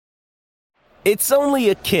It's only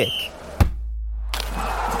a kick,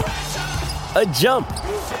 a jump,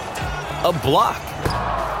 a block.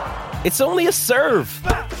 It's only a serve.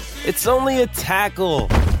 It's only a tackle,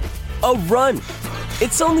 a run.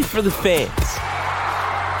 It's only for the fans.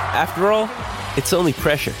 After all, it's only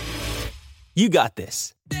pressure. You got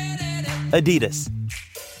this. Adidas.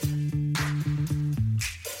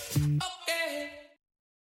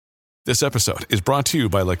 This episode is brought to you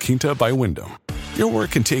by La Quinta by Wyndham. Your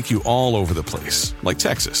work can take you all over the place, like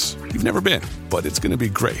Texas. You've never been, but it's going to be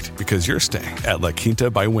great because you're staying at La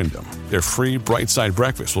Quinta by Wyndham. Their free Bright Side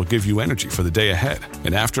breakfast will give you energy for the day ahead.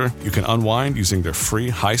 And after, you can unwind using their free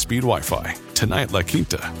high-speed Wi-Fi. Tonight, La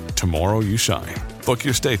Quinta. Tomorrow, you shine. Book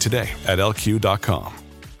your stay today at LQ.com.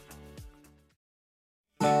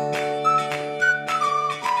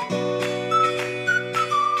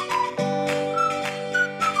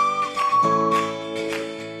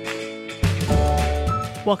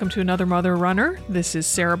 Welcome to another Mother Runner. This is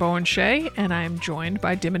Sarah Bowen Shea, and I am joined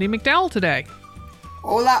by Dimity McDowell today.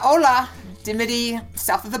 Hola, hola, Dimity,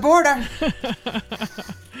 south of the border.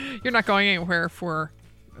 You're not going anywhere for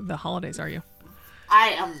the holidays, are you? I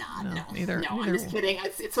am not. No, neither. I'm just kidding.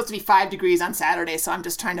 It's supposed to be 5 degrees on Saturday, so I'm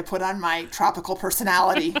just trying to put on my tropical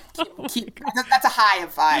personality. That's a high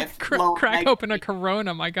of 5. Crack open a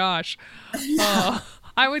Corona, my gosh.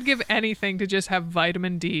 I would give anything to just have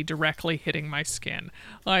vitamin D directly hitting my skin.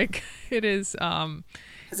 Like, it is.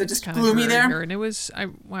 Is it just gloomy there? Here. And it was.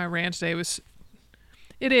 When I ran today,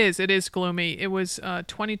 it is gloomy. It was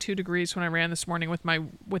 22 degrees when I ran this morning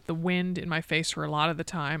with the wind in my face for a lot of the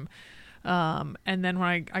time. And then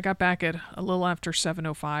when I got back at a little after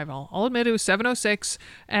 7:05, I'll admit it was 7:06,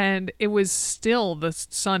 and it was still, the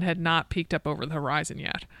sun had not peeked up over the horizon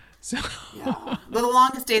yet. So yeah. The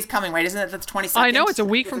longest day's coming, right? Isn't it? That's 22nd. I know, it's a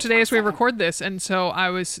week from today as we record this, and so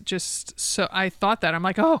I was I thought that I'm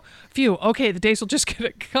like, oh, phew, okay, the days will just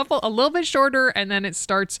get a little bit shorter, and then it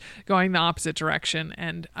starts going the opposite direction,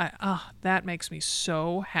 and that makes me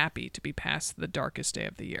so happy to be past the darkest day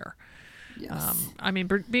of the year. Yes. I mean,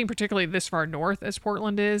 being particularly this far north as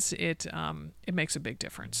Portland is, it makes a big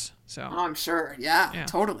difference. So I'm sure. Yeah,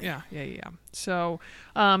 totally. Yeah. So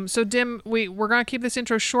Dim, we're gonna keep this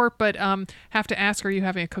intro short, but have to ask, are you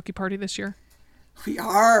having a cookie party this year? We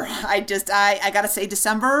are. I gotta say,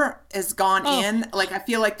 December has gone in. Like, I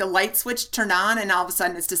feel like the light switch turned on, and all of a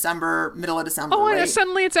sudden it's December, middle of December. Oh, right? and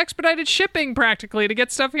suddenly it's expedited shipping practically to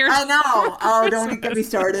get stuff here. I know. Oh, don't get me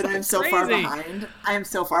started. I'm so far behind. I am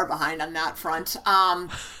so far behind on that front.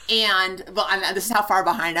 This is how far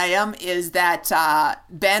behind I am. Is that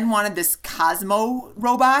Ben wanted this Cosmo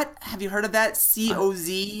robot? Have you heard of that?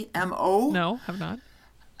 COZMO? No, have not.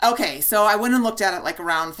 Okay, so I went and looked at it like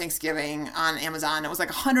around Thanksgiving on Amazon. It was like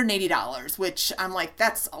 $180, which I'm like,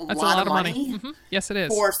 that's a lot of money. Mm-hmm. Yes, it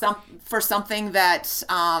is. For something that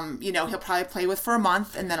he'll probably play with for a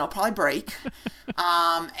month and then it'll probably break.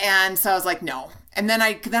 And so I was like, no. And then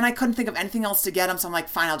I couldn't think of anything else to get him, so I'm like,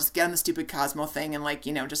 fine, I'll just get him the stupid Cosmo thing and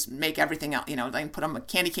just make everything else, like put him a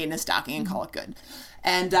candy cane in his stocking and call it good.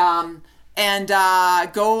 And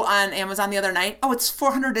go on Amazon the other night. Oh, it's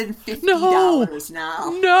 $450 now.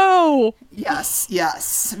 No.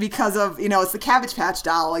 Yes, because of it's the Cabbage Patch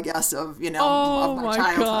doll, I guess, of of my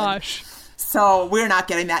childhood. Gosh. So we're not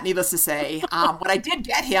getting that, needless to say. What I did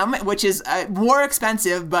get him, which is more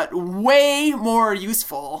expensive but way more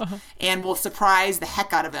useful, and will surprise the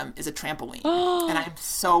heck out of him, is a trampoline. And I'm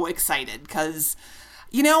so excited because,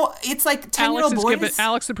 it's like 10-year-old boys.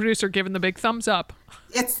 Alex, the producer, giving the big thumbs up.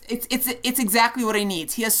 It's exactly what he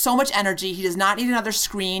needs. He has so much energy. He does not need another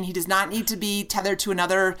screen. He does not need to be tethered to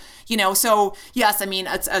another, So yes, I mean,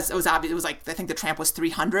 it was obvious. It was like, I think the tramp was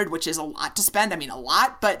 $300, which is a lot to spend. I mean, a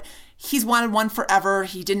lot, but he's wanted one forever.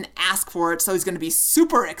 He didn't ask for it, so he's going to be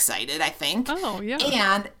super excited, I think. Oh yeah.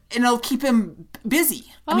 And it'll keep him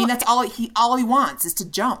busy. I mean, that's all he wants is to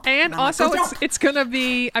jump. And also, it's going to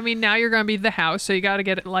be. I mean, now you're going to be the house, so you got to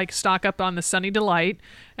get it stock up on the Sunny Delight,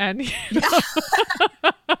 and.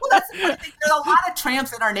 Well, that's the funny thing. There's a lot of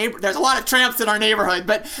tramps in our neighborhood. There's a lot of tramps in our neighborhood,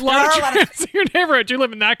 but a lot of tramps in your neighborhood. You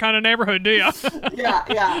live in that kind of neighborhood, do you?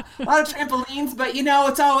 Yeah. A lot of trampolines, but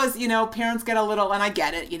it's always parents get a little, and I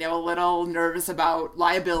get it, a little nervous about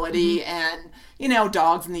liability and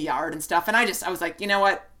dogs in the yard and stuff. And I was like, you know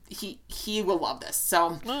what? He will love this.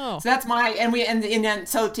 So that's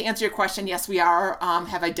so to answer your question, yes, we are.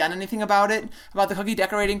 Have I done anything about the cookie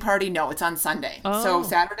decorating party? No, it's on Sunday. So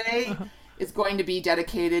Saturday is going to be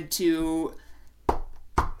dedicated to.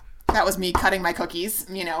 That was me cutting my cookies.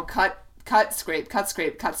 Cut cut, scrape, cut,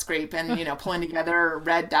 scrape, cut, scrape, and pulling together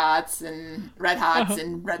red dots and red hots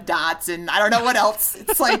and red dots and I don't know what else.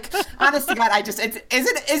 It's like, honest to God, is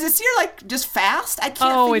this year like just fast? I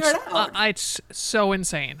can't figure it out. It's so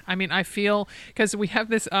insane. I mean, I feel because we have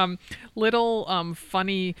this little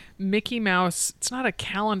funny Mickey Mouse. It's not a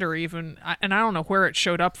calendar even, and I don't know where it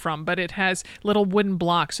showed up from, but it has little wooden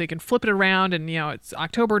blocks so you can flip it around, and it's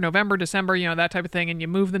October, November, December, that type of thing, and you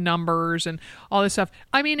move the numbers and all this stuff.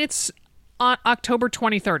 I mean, it's on October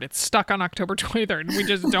 23rd. It's stuck on October 23rd, and we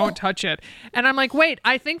just don't touch it. And I'm like, wait,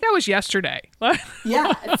 I think that was yesterday.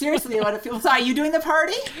 Yeah, seriously, what it feels. So are you doing the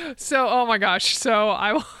party? So, oh my gosh. So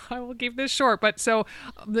I will keep this short. But so,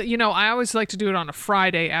 I always like to do it on a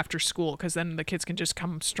Friday after school because then the kids can just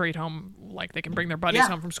come straight home, like they can bring their buddies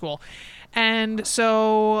home from school. And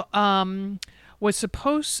so,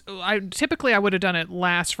 typically I would have done it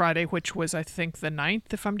last Friday, which was I think the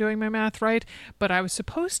 9th, if I'm doing my math right. But I was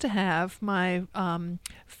supposed to have my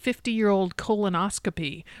 50-year-old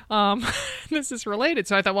colonoscopy. This is related.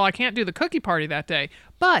 So I thought, well, I can't do the cookie party that day.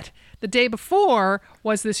 But the day before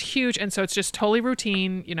was this huge, and so it's just totally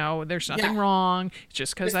routine. There's nothing wrong. It's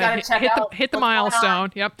just because I hit the milestone.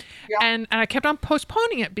 Yep. And I kept on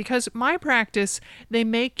postponing it because my practice, they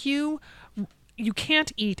make you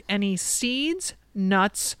can't eat any seeds,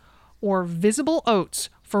 nuts, or visible oats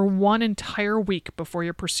for one entire week before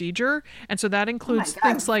your procedure. And so that includes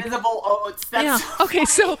things like visible oats. That's Okay.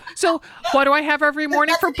 So what do I have every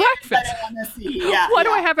morning for breakfast? What do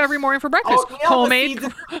I have every morning for breakfast? Homemade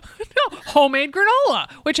granola,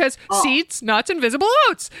 which has seeds, nuts, and visible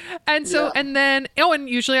oats. And so, and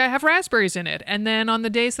usually I have raspberries in it. And then on the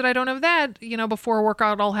days that I don't have that, before a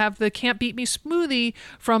workout, I'll have the Can't Beat Me smoothie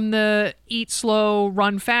from the Eat Slow,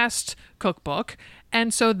 Run Fast cookbook.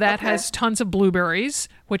 And so that has tons of blueberries,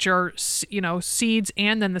 which are, seeds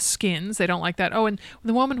and then the skins. They don't like that. Oh, and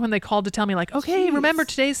the woman, when they called to tell me, like, okay, remember,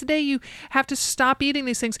 today's the day you have to stop eating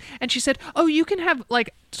these things. And she said, oh, you can have,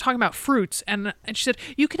 like, talking about fruits. And she said,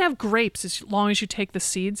 you can have grapes as long as you take the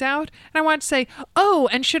seeds out. And I wanted to say, oh,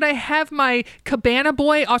 and should I have my Cabana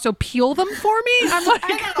boy also peel them for me? I'm like,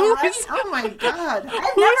 oh my God.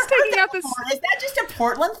 Who's taking out this? Is that just a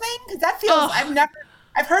Portland thing? Because that feels,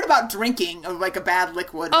 I've heard about drinking of like a bad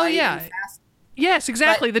liquid. Oh, yeah. Yes,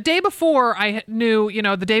 exactly. But the day before I knew,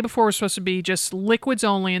 the day before was supposed to be just liquids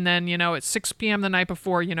only. And then, at 6 p.m. the night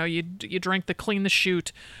before, you drink the clean the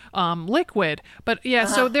chute liquid. But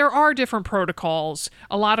so there are different protocols.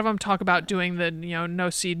 A lot of them talk about doing the, no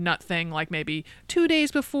seed nut thing, like maybe 2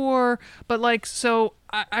 days before. But like, so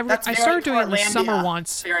I started doing it in the summer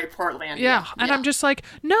once. Very Portlandia. Yeah. And I'm just like,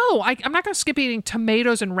 no, I'm not going to skip eating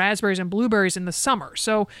tomatoes and raspberries and blueberries in the summer.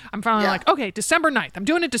 So I'm finally like, okay, December 9th. I'm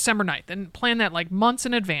doing it December 9th and plan that like months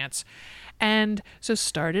in advance. And so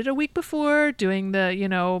started a week before doing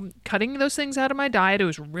the, cutting those things out of my diet. It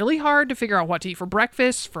was really hard to figure out what to eat for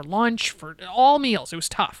breakfast, for lunch, for all meals. It was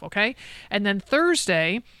tough. Okay. And then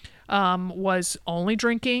Thursday, was only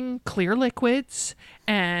drinking clear liquids,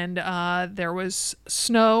 and there was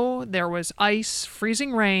snow, there was ice,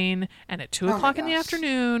 freezing rain, and at 2 o'clock in the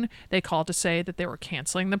afternoon, they called to say that they were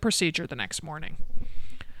canceling the procedure the next morning.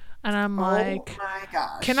 And I'm like, my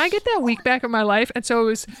gosh. Can I get that week back of my life? And so it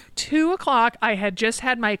was 2 o'clock. I had just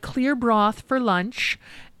had my clear broth for lunch,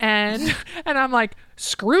 and I'm like,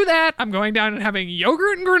 screw that. I'm going down and having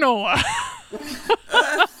yogurt and granola.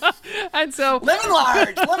 And so living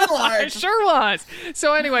large. It sure was.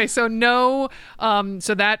 So anyway, so no,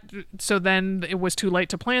 so then it was too late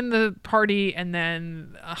to plan the party, and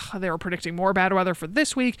then they were predicting more bad weather for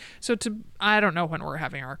this week. So I don't know when we're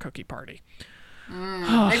having our cookie party.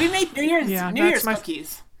 Maybe make New Year's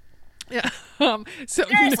cookies. Yeah. So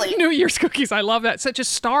New Year's cookies. I love that. Such as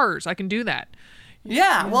stars. I can do that.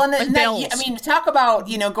 Yeah, well, talk about,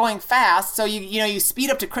 going fast. So you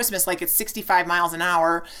speed up to Christmas like it's 65 miles an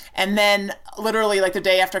hour, and then literally like the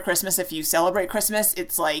day after Christmas, if you celebrate Christmas,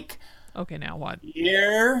 it's like, okay, now what?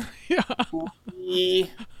 Here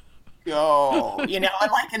we go. And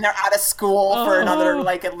they're out of school for another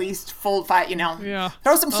like at least full 5.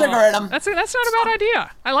 Throw some sugar in them. That's not a bad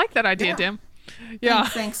idea. I like that idea, Dim. Yeah.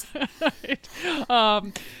 Thanks.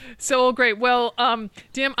 So great. Well,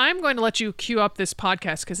 Dim, I'm going to let you cue up this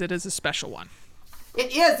podcast because it is a special one.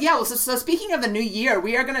 It is, yeah. Well, so speaking of the new year,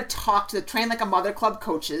 we are going to talk to the Train Like a Mother Club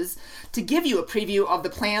coaches to give you a preview of the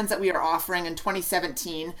plans that we are offering in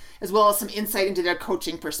 2017, as well as some insight into their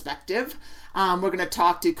coaching perspective. We're going to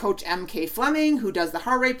talk to Coach M.K. Fleming, who does the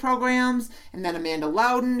heart rate programs, and then Amanda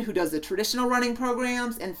Loudon, who does the traditional running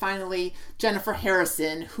programs, and finally Jennifer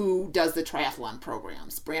Harrison, who does the triathlon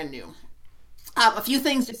programs, brand new. A few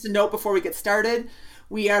things just to note before we get started.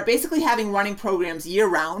 We are basically having running programs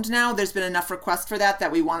year-round now. There's been enough requests for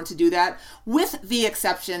that we wanted to do that, with the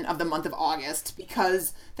exception of the month of August,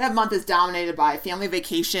 because that month is dominated by family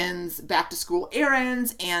vacations, back-to-school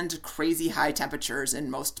errands, and crazy high temperatures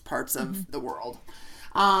in most parts of the world.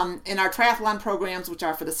 And our triathlon programs, which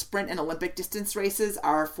are for the sprint and Olympic distance races,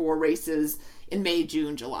 are for races in May,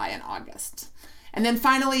 June, July, and August. And then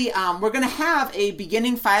finally, we're going to have a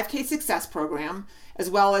beginning 5K success program, as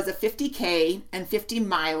well as a 50K and 50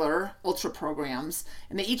 miler ultra programs.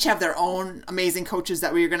 And they each have their own amazing coaches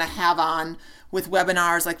that we're going to have on with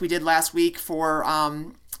webinars like we did last week for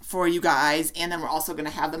you guys. And then we're also going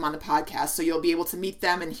to have them on the podcast, so you'll be able to meet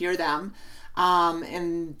them and hear them.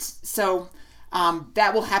 And so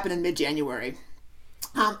that will happen in mid-January.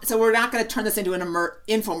 So we're not going to turn this into an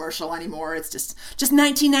infomercial anymore. It's just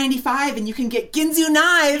 $19.95 and you can get Ginsu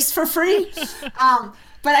knives for free.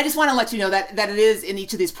 But I just want to let you know that it is in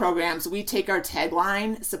each of these programs. We take our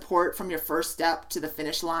tagline, support from your first step to the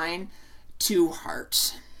finish line, to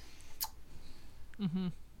heart. Mm-hmm.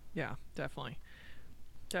 Yeah, definitely.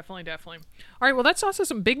 Definitely. All right. Well, that's also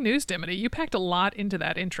some big news, Dimity. You packed a lot into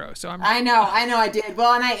that intro. So I know I did.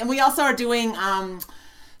 Well, and we also are doing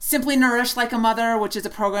Simply Nourish Like a Mother, which is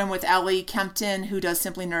a program with Ellie Kempton, who does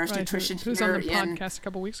Simply Nourish Nutrition who's here on the podcast a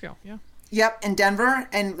couple weeks ago. Yeah. Yep, in Denver,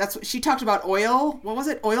 and that's what she talked about. Oil. What was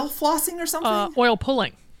it? Oil flossing or something? Oil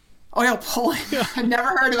pulling. Oil pulling. I've never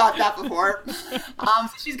heard about that before.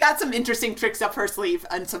 She's got some interesting tricks up her sleeve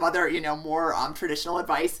and some other, more traditional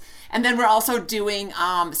advice. And then we're also doing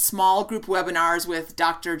small group webinars with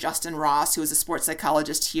Dr. Justin Ross, who is a sports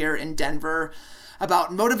psychologist here in Denver,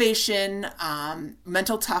 about motivation,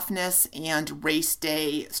 mental toughness, and race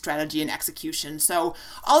day strategy and execution. So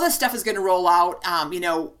all this stuff is going to roll out,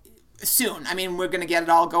 soon. I mean, we're going to get it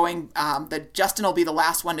all going. Justin will be the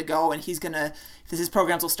last one to go, and his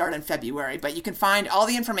programs will start in February. But you can find all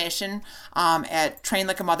the information at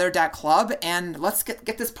trainlikeamother.club, and let's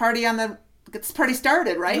get this party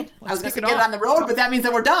started, right? Yep, I was going to get it on the road, but that means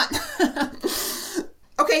that we're done.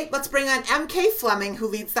 Okay, let's bring on MK Fleming, who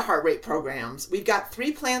leads the heart rate programs. We've got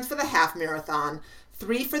 3 plans for the half marathon,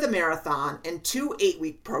 3 for the marathon, and 2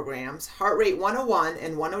 8-week programs, Heart Rate 101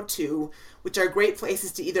 and 102, which are great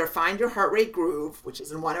places to either find your heart rate groove, which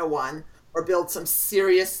is in 101, or build some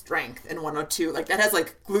serious strength in 102. Like, that has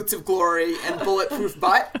like Glutes of Glory and Bulletproof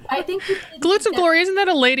Butt. I think Glutes of Glory, isn't that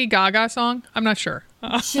a Lady Gaga song? I'm not sure. You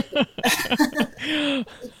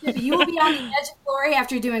will be on the edge of glory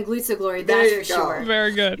after doing Glutes of Glory, that's for sure.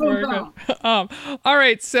 Very good. Very good. All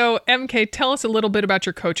right, so MK, tell us a little bit about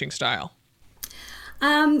your coaching style.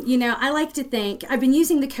 I like to think I've been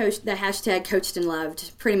using the hashtag coached and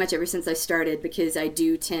loved pretty much ever since I started, because I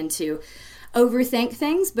do tend to overthink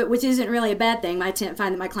things, but which isn't really a bad thing. I find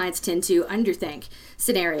that my clients tend to underthink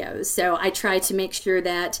scenarios. So I try to make sure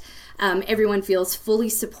that everyone feels fully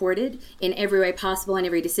supported in every way possible in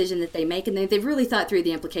every decision that they make, and they've really thought through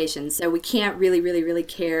the implications. So we can't really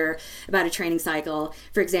care about a training cycle,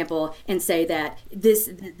 for example, and say that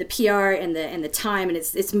the PR and the time and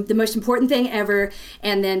it's the most important thing ever,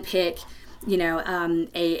 and then pick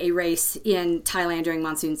a race in Thailand during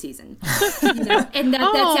monsoon season. And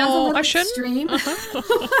that sounds a little extreme.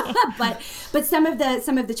 but some of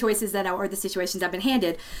the choices or the situations I've been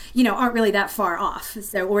handed, aren't really that far off.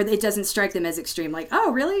 So, or it doesn't strike them as extreme. Like,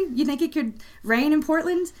 oh, really? You think it could rain in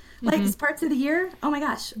Portland like parts of the year? Oh my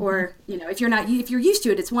gosh. Or, if you're used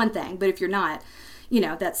to it, it's one thing, but if you're not,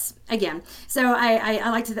 that's, again. So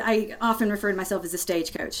I often refer to myself as a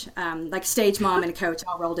stage coach, like stage mom and a coach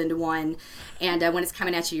all rolled into one. And when it's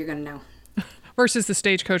coming at you, you're going to know. Versus the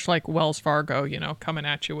stagecoach like Wells Fargo, coming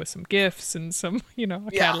at you with some gifts and some, a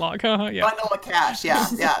catalog. Bundle of cash. Yeah.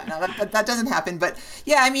 No, that doesn't happen. But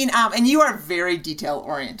yeah, I mean, and you are very detail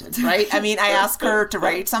oriented, right? I mean, I asked her to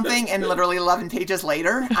write something, and literally 11 pages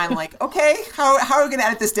later, I'm like, okay, how are we going to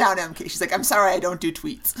edit this down, MK? She's like, I'm sorry, I don't do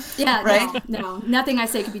tweets. Yeah, right? No, nothing I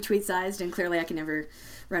say could be tweet sized, and clearly I can never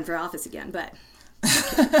run for office again, but...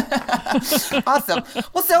 Awesome.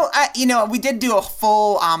 Well, so, we did do a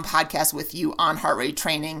full podcast with you on heart rate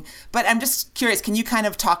training, but I'm just curious, can you kind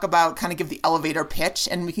of give the elevator pitch,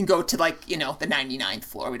 and we can go to the 99th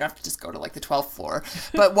floor. We don't have to just go to the 12th floor,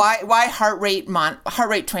 but why heart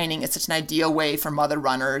rate training is such an ideal way for mother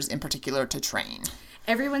runners in particular to train?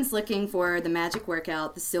 Everyone's looking for the magic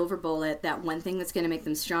workout, the silver bullet, that one thing that's going to make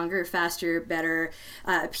them stronger, faster, better,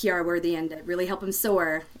 PR worthy, and really help them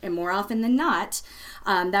soar. And more often than not,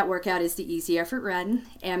 that workout is the easy effort run.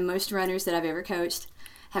 And most runners that I've ever coached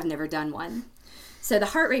have never done one. So the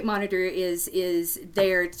heart rate monitor is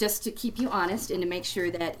there just to keep you honest and to make sure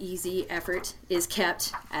that easy effort is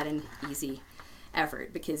kept at an easy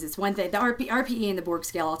effort, because it's one thing, the RPE and the Borg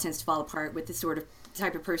scale all tends to fall apart with the sort of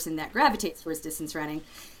type of person that gravitates towards distance running,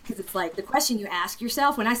 because it's like the question you ask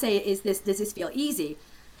yourself when I say, does this feel easy?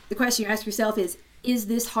 The question you ask yourself is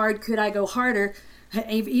this hard? Could I go harder?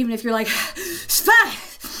 Even if you're like, it's fine,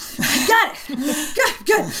 I got it,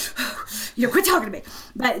 good, quit talking to me.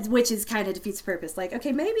 But which is kind of defeats the purpose. Like,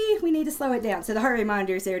 okay, maybe we need to slow it down. So the heart rate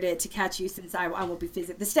monitor is there to catch you, since I won't be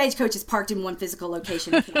physical. The stagecoach is parked in one physical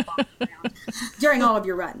location and can't follow around during all of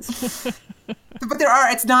your runs. But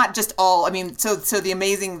it's not just all, I mean, so the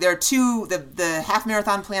amazing, there are two, the half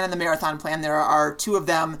marathon plan and the marathon plan, there are two of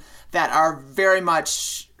them that are very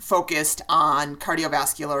much focused on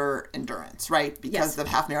cardiovascular endurance, right? Because the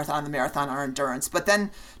half marathon and the marathon are endurance. But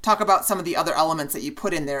then talk about some of the other elements that you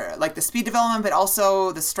put in there, like the speed development, but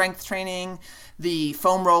also the strength training, the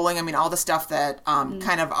foam rolling. I mean, all the stuff that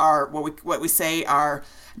kind of are what we say are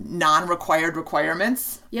non-required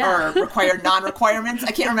requirements or required non-requirements.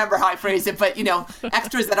 I can't remember how I phrased it, but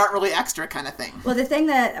extras that aren't really extra kind of thing. Well, the thing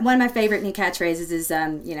that one of my favorite new catchphrases is,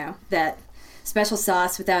 that special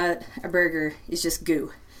sauce without a burger is just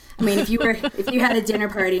goo. I mean, if you had a dinner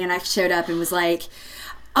party and I showed up and was like,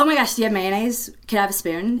 oh my gosh, do you have mayonnaise? Could I have a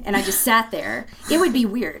spoon? And I just sat there, it would be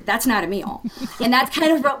weird. That's not a meal. And that's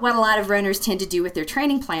kind of what a lot of runners tend to do with their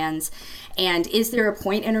training plans. And is there a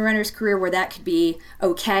point in a runner's career where that could be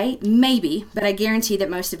okay? Maybe, but I guarantee that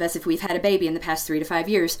most of us, if we've had a baby in the past 3 to 5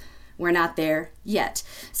 years, we're not there yet.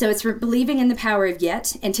 So it's believing in the power of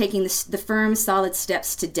yet and taking the firm, solid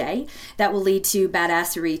steps today that will lead to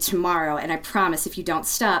badassery tomorrow. And I promise, if you don't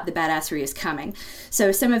stop, the badassery is coming.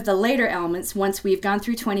 So some of the later elements, once we've gone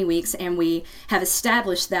through 20 weeks and we have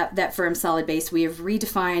established that firm, solid base, we have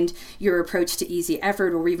redefined your approach to easy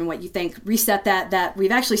effort, or even what you think, reset that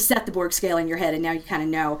we've actually set the Borg scale in your head, and now you kind of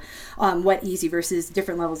know what easy versus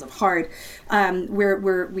different levels of hard.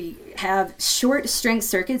 We have short strength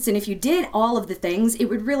circuits, and if you did all of the things, it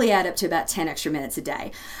would really add up to about 10 extra minutes a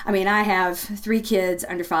day. I mean, I have 3 kids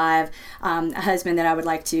under 5, a husband that I would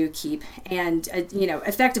like to keep, and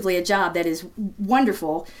effectively a job that is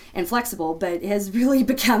wonderful and flexible, but has really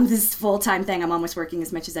become this full-time thing. I'm almost working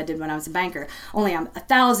as much as I did when I was a banker, only I'm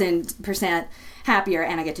 1,000% happier,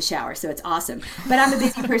 and I get to shower, so it's awesome. But I'm a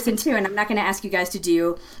busy person too, and I'm not going to ask you guys to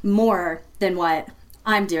do more than what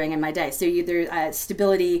I'm doing in my day. So either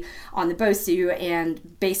stability on the BOSU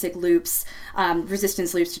and basic loops,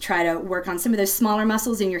 resistance loops, to try to work on some of those smaller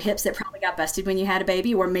muscles in your hips that probably got busted when you had a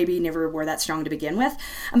baby, or maybe you never were that strong to begin with.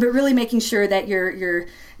 But really making sure that your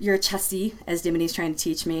chassis, as Dimity's trying to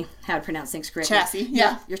teach me how to pronounce things correctly. Chassis,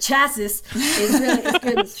 yeah. Your chassis is really is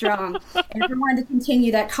good and strong. And if we wanted to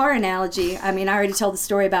continue that car analogy, I mean, I already told the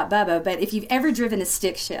story about Bubba, but if you've ever driven a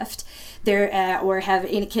stick shift, or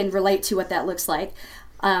can relate to what that looks like,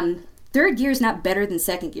 third gear is not better than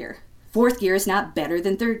second gear. Fourth gear is not better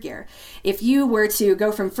than third gear. If you were to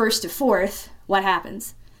go from first to fourth, what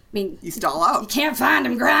happens? I mean, you stall out. You can't find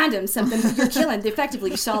them, grind them, something. You're killing.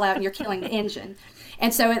 Effectively, you stall out and you're killing the engine.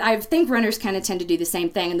 And so I think runners kind of tend to do the same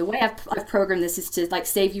thing. And the way I've programmed this is to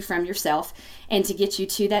save you from yourself and to get you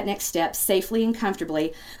to that next step safely and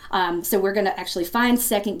comfortably. So we're going to actually find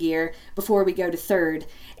second gear before we go to third.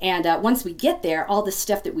 And once we get there, all the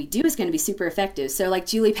stuff that we do is going to be super effective. So like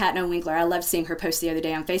Julie Patno-Winkler, I loved seeing her post the other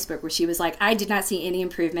day on Facebook where she was like, I did not see any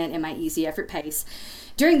improvement in my easy effort pace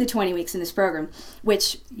during the 20 weeks in this program,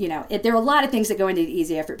 which, there are a lot of things that go into the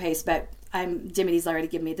easy effort pace, but Dimity's already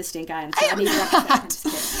given me the stink eye, and so I need to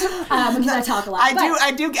because I talk a lot.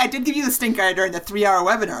 I did give you the stink eye during the 3-hour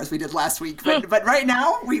webinars we did last week, but right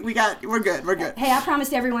now we're good. Hey, I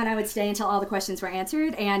promised everyone I would stay until all the questions were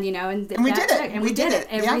answered, and we did it. And we did it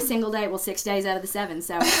every single day. Well, 6 days out of the 7.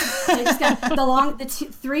 So I just got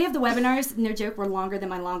 3 of the webinars, no joke, were longer than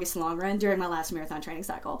my longest long run during my last marathon training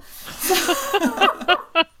cycle.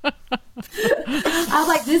 I was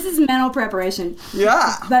like, this is mental preparation.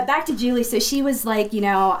 Yeah. But back to Julie. So she was like,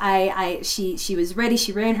 she was ready.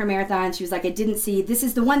 She ran her marathon. She was like, I didn't see. This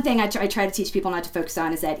is the one thing I try to teach people not to focus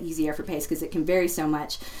on, is that easy effort pace, because it can vary so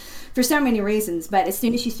much for so many reasons. But as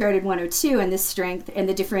soon as she started 102 and this strength and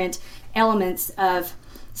the different elements of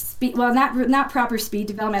speed, well, not proper speed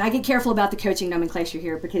development. I get careful about the coaching nomenclature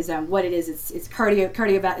here, because what it is, it's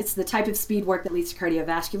cardio. It's the type of speed work that leads to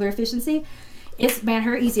cardiovascular efficiency.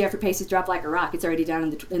 Her easy effort pace has dropped like a rock. It's already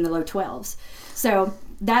down in the low 12s. So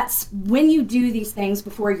that's when you do these things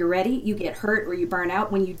before you're ready, you get hurt or you burn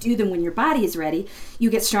out. When you do them when your body is ready, you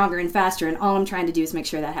get stronger and faster. And all I'm trying to do is make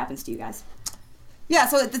sure that happens to you guys. Yeah,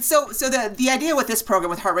 so the idea with this program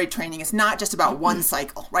with heart rate training is not just about one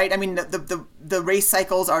cycle, right? I mean, the race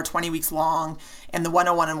cycles are 20 weeks long, and the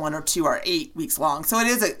 101 and 102 are 8 weeks long. So it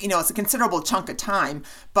is it's a considerable chunk of time.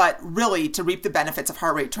 But really, to reap the benefits of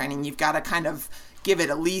heart rate training, you've got to kind of give it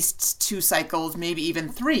at least 2 cycles, maybe even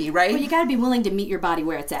 3, right? Well, you got to be willing to meet your body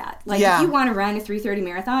where it's at. Like if you want to run a 3:30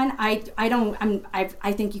 marathon,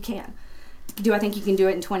 I think you can. Do I think you can do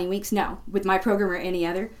it in 20 weeks? No. With my program or any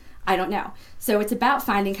other, I don't know. So it's about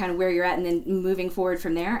finding kind of where you're at and then moving forward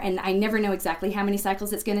from there. And I never know exactly how many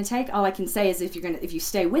cycles it's going to take. All I can say is if you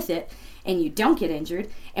stay with it and you don't get injured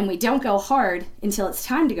and we don't go hard until it's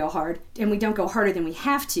time to go hard and we don't go harder than we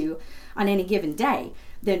have to on any given day,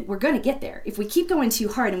 then we're going to get there. If we keep going too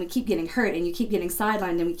hard and we keep getting hurt and you keep getting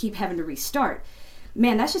sidelined and we keep having to restart,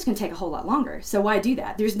 man, that's just going to take a whole lot longer. So why do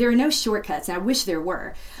that? There are no shortcuts, and I wish there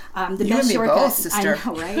were. The you best and me shortcuts, both, sister. I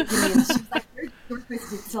know, right? I mean, she's like,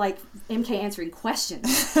 it's like MK answering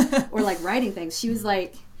questions or like writing things. She was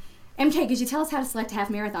like, MK, could you tell us how to select a half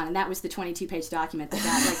marathon? And that was the 22-page document that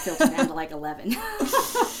got like filtered down to like 11.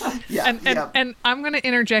 And I'm going to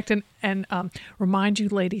interject and remind you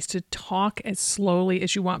ladies to talk as slowly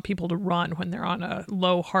as you want people to run when they're on a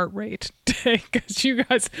low heart rate day, because you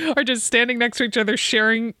guys are just standing next to each other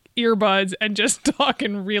sharing earbuds and just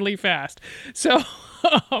talking really fast. So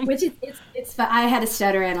which is it's I had a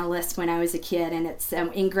stutter analyst when I was a kid, and it's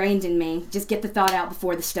ingrained in me. Just get the thought out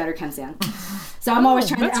before the stutter comes in. So I'm always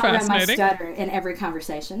trying to outrun my stutter in every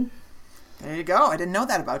conversation. There you go. I didn't know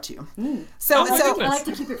that about you. So I like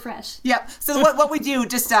to keep it fresh. Yep. So what we do,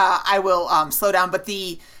 just I will slow down, but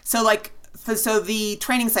the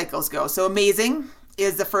training cycles go. So amazing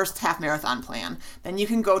is the first half marathon plan. Then you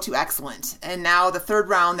can go to excellent. And now the third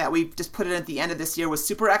round that we just put in at the end of this year was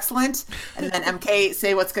super excellent. And then MK,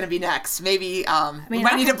 say what's going to be next. Maybe we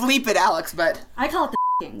might need to bleep it, Alex, but I call it the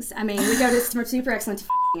f***ings. I mean, we go to super excellent to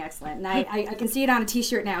f***ing excellent. And I can see it on a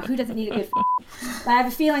t-shirt now. Who doesn't need a good f***? But I have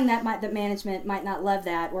a feeling that management might not love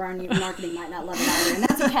that, or our new marketing might not love it either. And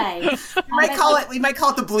that's okay. We might call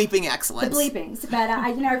it the bleeping excellence. The bleepings. But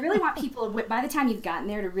I really want people, by the time you've gotten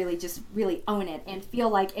there, to really own it and feel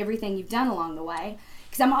like everything you've done along the way.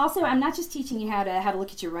 Because I'm not just teaching you how to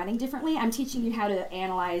look at your running differently. I'm teaching you how to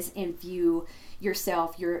analyze and view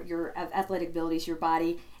yourself, your athletic abilities, your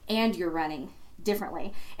body, and your running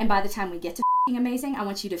differently. And by the time we get to amazing, I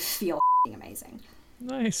want you to feel amazing.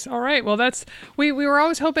 Nice. All right. Well, we were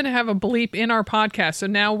always hoping to have a bleep in our podcast, so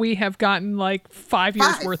now we have gotten like 5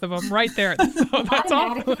 years worth of them right there. So that's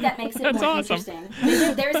automatically that makes it more awesome.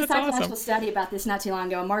 Interesting. There's a psychological study about this not too long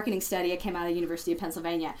ago, a marketing study. It came out of the University of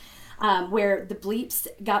Pennsylvania, where the bleeps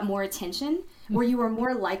got more attention, where you were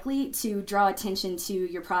more likely to draw attention to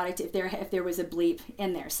your product if there was a bleep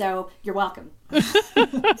in there. So you're welcome.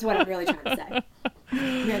 That's what I'm really trying to say.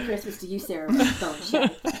 Merry Christmas to you, Sarah.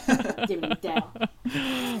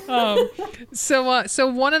 So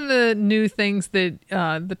one of the new things that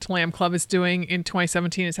the TLAM Club is doing in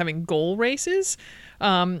 2017 is having goal races.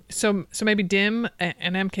 So maybe Dim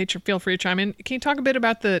and MK, feel free to chime in. Can you talk a bit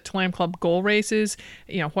about the TLAM Club goal races?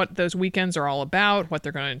 What those weekends are all about, what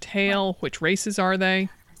they're going to entail, which races are they?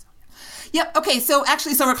 Yep. Okay. So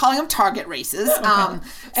we're calling them target races. Okay. And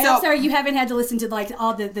I'm sorry you haven't had to listen to like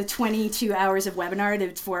all the 22 hours of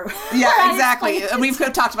webinar for. Yeah, exactly. We've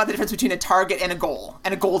talked about the difference between a target and a goal.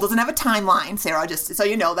 And a goal doesn't have a timeline, Sarah. Just so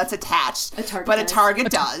you know, that's attached. A target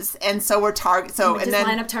does. And so we're target. So and then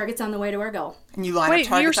line up targets on the way to our goal. And you line up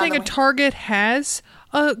targets. You're saying a target has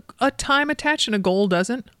a time attached and a goal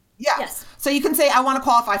doesn't? Yeah. Yes. So you can say, I want to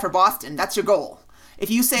qualify for Boston. That's your goal. If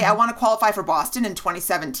you say, I want to qualify for Boston in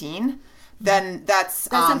 2017. Then that's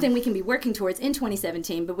something we can be working towards in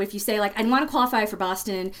 2017. But if you say, like, I want to qualify for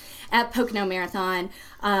Boston at Pocono Marathon,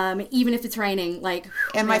 even if it's raining,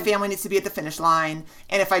 and my family needs to be at the finish line,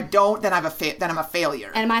 and if I don't, then I'm a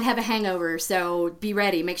failure, and I might have a hangover. So be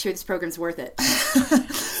ready. Make sure this program's worth it.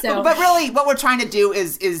 But really, what we're trying to do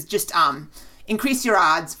is just increase your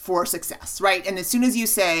odds for success, right? And as soon as you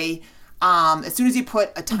say. As soon as you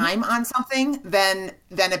put a time on something, then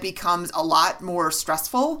it becomes a lot more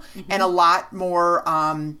stressful and a lot more,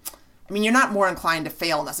 you're not more inclined to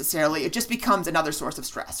fail necessarily. It just becomes another source of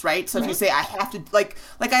stress, right? So if you say, I have to, like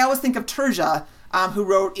I always think of Terja, who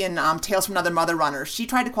wrote in Tales from Another Mother Runner. She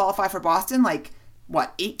tried to qualify for Boston,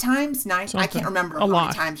 8 times? 9? Something. I can't remember how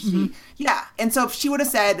many times she, yeah. And so if she would have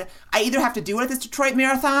said, I either have to do it at this Detroit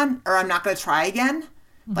Marathon or I'm not going to try again.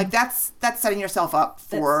 That's setting yourself up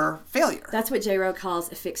for failure. That's what J-Ro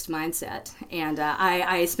calls a fixed mindset. And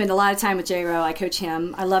I spend a lot of time with J-Ro. I coach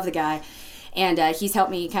him. I love the guy. And he's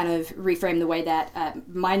helped me kind of reframe the way that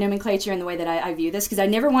my nomenclature and the way that I view this, because I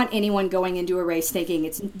never want anyone going into a race thinking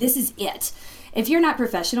this is it. If you're not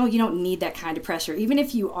professional, you don't need that kind of pressure. Even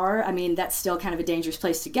if you are, I mean, that's still kind of a dangerous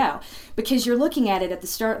place to go, because you're looking at it at the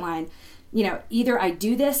start line. Either I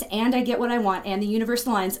do this and I get what I want and the universe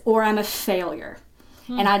aligns, or I'm a failure.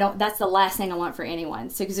 And that's the last thing I want for anyone.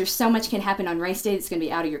 So, because there's so much can happen on race day that's going to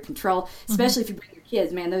be out of your control, especially if you bring your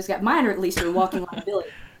kids. Man, those guys, mine are at least a walking liability.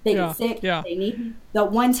 They get sick. They need me. The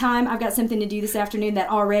one time I've got something to do this afternoon that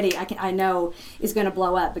already I know is going to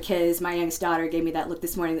blow up, because my youngest daughter gave me that look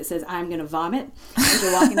this morning that says, I'm going to vomit as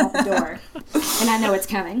you're walking out the door. And I know it's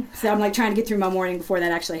coming. So I'm like trying to get through my morning before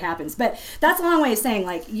that actually happens. But that's a long way of saying,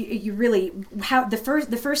 like, you really, how the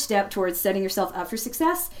first step towards setting yourself up for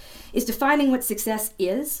success is defining what success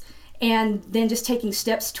is, and then just taking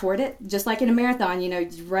steps toward it. Just like in a marathon,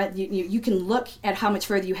 you can look at how much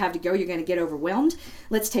further you have to go. You're going to get overwhelmed.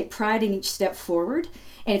 Let's take pride in each step forward.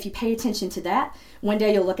 And if you pay attention to that, one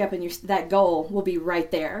day you'll look up and that goal will be right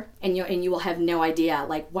there. And you will have no idea,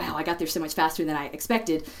 like, wow, I got there so much faster than I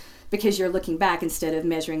expected, because you're looking back instead of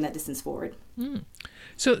measuring that distance forward.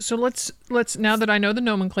 So let's now that I know the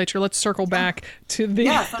nomenclature, let's circle back to the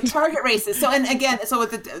so target races. So, and again, so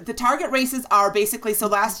the target races are basically, so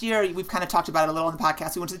last year we've kind of talked about it a little on the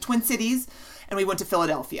podcast. We went to the Twin Cities and we went to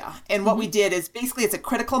Philadelphia. And what we did is basically it's a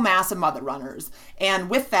critical mass of mother runners. And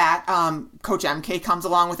with that, Coach MK comes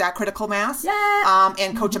along with that critical mass. Yeah.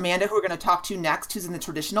 And Coach Amanda, who we're going to talk to next, who's in the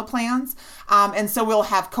traditional plans. And so we'll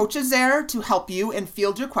have coaches there to help you and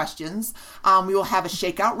field your questions. We will have a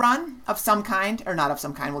shakeout run of some kind, or not of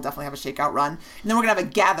some kind. We'll definitely have a shakeout run. And then we're going to have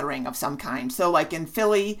a gathering of some kind. So like in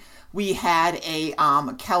Philly, we had a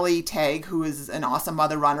Kelly Tagg, who is an awesome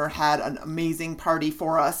mother runner, had an amazing party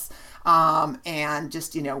for us. And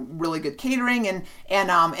just, really good catering. And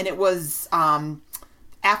it was,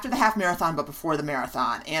 after the half marathon, but before the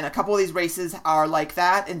marathon. And a couple of these races are like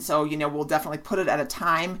that. And so, we'll definitely put it at a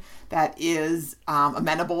time that is,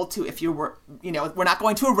 amenable to, if you were, we're not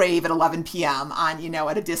going to a rave at 11 p.m. on,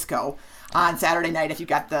 at a disco on Saturday night if you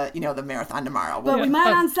got the, the marathon tomorrow. But we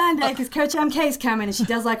might on Sunday, because Coach MK's coming and she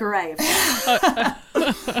does like a rave.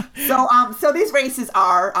 So these races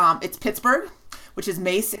are, it's Pittsburgh, which is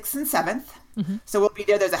May 6th and 7th. So we'll be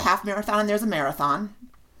there. There's a half marathon and there's a marathon.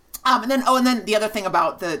 And then the other thing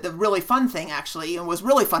about the really fun thing, actually, it was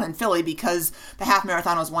really fun in Philly, because the half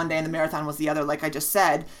marathon was one day and the marathon was the other, like I just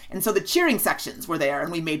said. And so the cheering sections were there,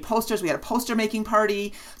 and we made posters. We had a poster making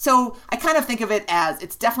party. So I kind of think of it as,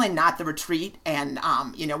 it's definitely not the retreat. And,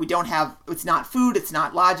 we don't have, it's not food, it's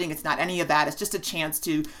not lodging, it's not any of that. It's just a chance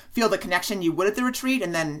to feel the connection you would at the retreat.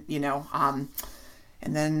 And then,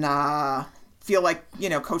 feel like,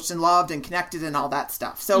 coached and loved and connected and all that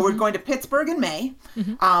stuff. So we're going to Pittsburgh in May.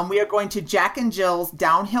 We are going to Jack and Jill's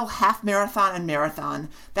Downhill Half Marathon and Marathon.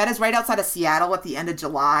 That is right outside of Seattle at the end of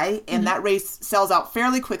July. And that race sells out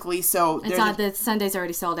fairly quickly. So the Sunday's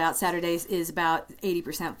already sold out. Saturday's is about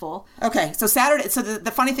 80% full. Okay. So Saturday. So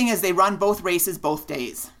the funny thing is they run both races both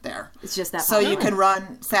days there. It's just that. So you can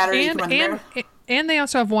run Saturday. And they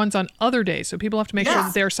also have ones on other days, so people have to make sure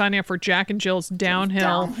that they're signing up for Jack and Jill's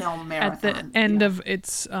Downhill Marathon at the end of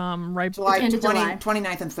its right July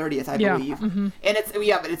 29th and 30th, I believe. And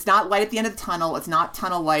but it's not light at the end of the tunnel. It's not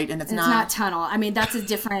tunnel light, and it's not tunnel. I mean, that's a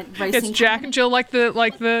different racing. It's Jack and Jill, like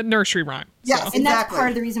the nursery rhyme. Yes, and that's part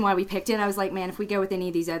of the reason why we picked it. I was like, man, if we go with any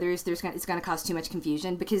of these others, it's going to cause too much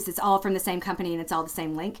confusion, because it's all from the same company and it's all the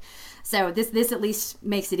same link. So this at least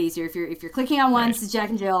makes it easier. If you're clicking on one, it's Jack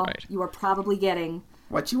and Jill, you are probably getting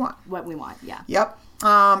what you want. What we want, yeah. Yep.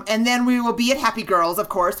 And then we will be at Happy Girls, of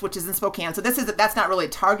course, which is in Spokane. So that's not really a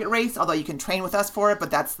target race, although you can train with us for it. But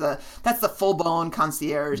that's the full-blown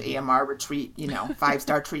concierge AMR retreat,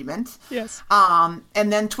 5-star treatment. Yes. And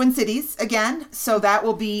then Twin Cities again. So that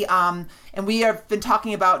will be, and we have been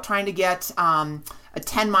talking about trying to get a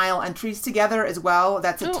 10-mile entries together as well.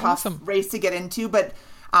 That's a tough race to get into, but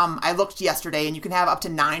I looked yesterday, and you can have up to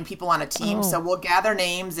 9 people on a team. So we'll gather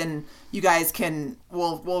names, and you guys can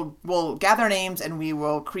we'll gather names, and we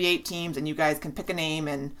will create teams, and you guys can pick a name,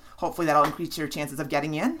 and hopefully that'll increase your chances of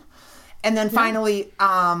getting in. And then finally,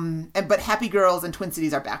 but Happy Girls and Twin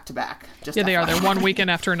Cities are back to back. Yeah, they are. They're one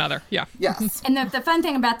weekend after another. Yeah. Yes. And the fun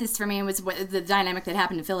thing about this for me was the dynamic that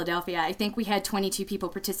happened in Philadelphia. I think we had 22 people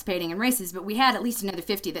participating in races, but we had at least another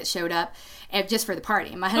 50 that showed up just for the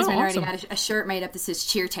party. My husband already got a shirt made up that says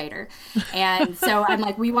Cheer Tater. And so I'm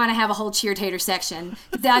like, we want to have a whole Cheer Tater section.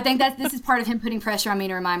 I think that this is part of him putting pressure on me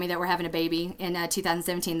to remind me that we're having a baby in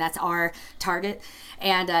 2017. That's our target.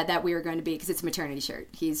 And that we were going to be, because it's a maternity shirt.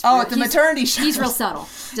 He's maternity shirts. He's real subtle,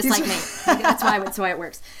 just like me. That's why it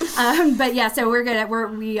works. But yeah, so we're good at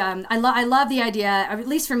I love the idea, at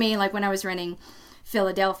least for me, like when I was running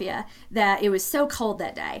Philadelphia, that it was so cold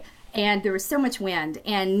that day and there was so much wind,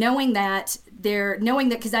 and knowing that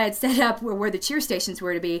because I had set up where the cheer stations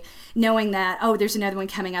were to be, knowing that, oh, there's another one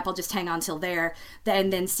coming up, I'll just hang on till there,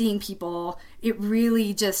 and then seeing people, it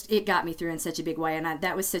really it got me through in such a big way, and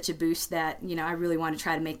that was such a boost that, I really want to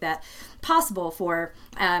try to make that possible for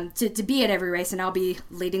to be at every race, and I'll be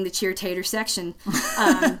leading the cheer tater section,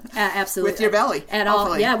 absolutely. With your belly.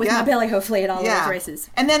 My belly, hopefully, at all those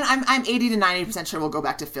races. And then I'm 80 to 90% sure we'll go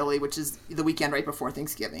back to Philly, which is the weekend right before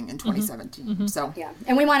Thanksgiving in 2017. Mm-hmm. So yeah,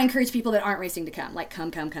 and we want to encourage people that aren't racing to come. Like,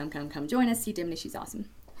 come join us. See Dimity, she's awesome.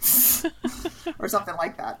 Or something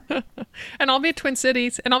like that. And I'll be at Twin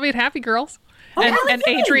Cities, and I'll be at Happy Girls. And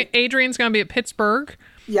Adrian's going to be at Pittsburgh.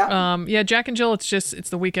 Yeah. Jack and Jill, it's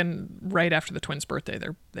the weekend right after the twins' birthday.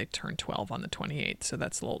 They turn 12 on the 28th, so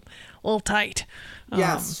that's a little tight.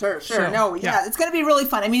 Yes, sure. It's going to be really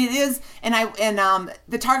fun. I mean, it is, and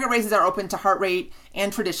the target races are open to heart rate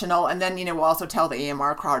and traditional, and then we'll also tell the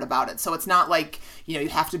AMR crowd about it. So it's not like you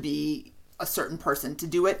have to be a certain person to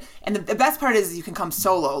do it. And the best part is you can come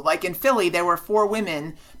solo. Like in Philly, there were 4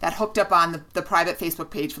 women that hooked up on the private Facebook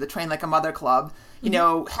page for the Train Like a Mother Club,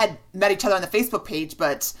 had met each other on the Facebook page,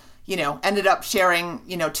 but ended up sharing,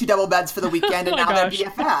 2 double beds for the weekend, and now they're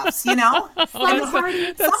BFFs, Summer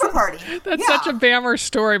party. That's such a Bammer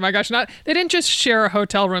story. My gosh, they didn't just share a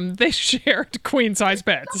hotel room, they shared queen size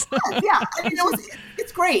beds. Yeah. I mean,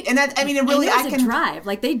 it's great. And that, I mean, it really, I can drive.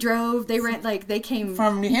 Like they came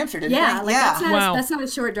from New Hampshire, didn't they? That's not a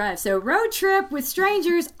short drive. So road trip with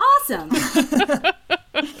strangers. Awesome.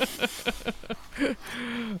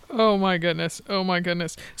 Oh my goodness.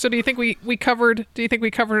 So do you think we covered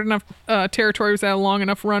enough territory? Was that a long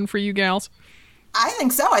enough run for you gals? I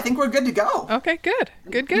think so. I think we're good to go. Okay, good.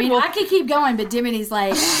 I mean, I could keep going, but Dimity's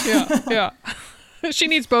like... Yeah. She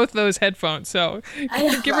needs both those headphones, so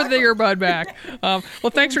give her the earbud back.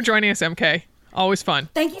 Well, thanks for joining us, MK. Always fun.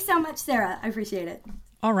 Thank you so much, Sarah. I appreciate it.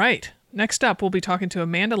 All right. Next up, we'll be talking to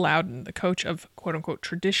Amanda Loudon, the coach of quote-unquote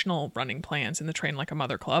traditional running plans in the Train Like a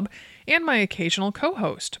Mother Club, and my occasional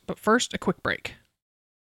co-host. But first, a quick break.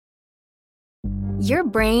 Your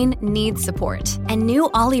brain needs support, and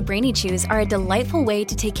new Ollie Brainy Chews are a delightful way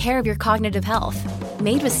to take care of your cognitive health.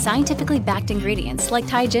 Made with scientifically backed ingredients like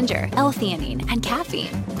Thai ginger, L-theanine, and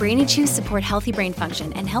caffeine, Brainy Chews support healthy brain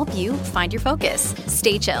function and help you find your focus,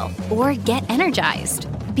 stay chill, or get energized.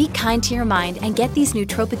 Be kind to your mind and get these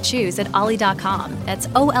nootropic chews at ollie.com. That's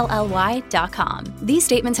OLLY.com. These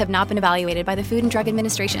statements have not been evaluated by the Food and Drug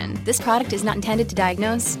Administration. This product is not intended to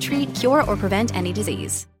diagnose, treat, cure, or prevent any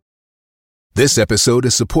disease. This episode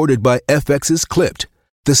is supported by FX's Clipped,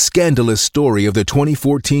 the scandalous story of the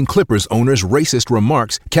 2014 Clippers owner's racist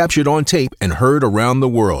remarks captured on tape and heard around the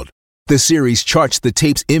world. The series charts the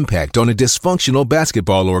tape's impact on a dysfunctional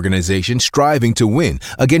basketball organization striving to win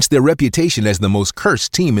against their reputation as the most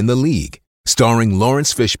cursed team in the league. Starring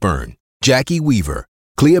Lawrence Fishburne, Jackie Weaver,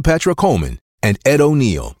 Cleopatra Coleman, and Ed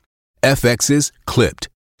O'Neill. FX's Clipped,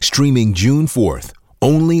 streaming June 4th,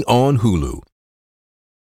 only on Hulu.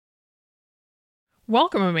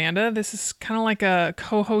 Welcome, Amanda. This is kind of like a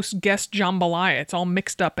co-host guest jambalaya. It's all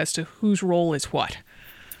mixed up as to whose role is what.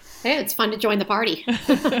 Hey, it's fun to join the party.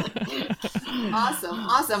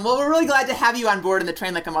 Awesome. Well, we're really glad to have you on board in the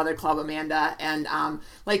Train Like a Mother Club, Amanda. And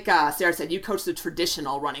like Sarah said, you coach the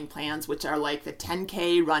traditional running plans, which are like the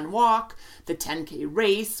 10K run walk, the 10K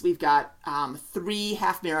race. We've got 3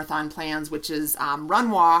 half marathon plans, which is run,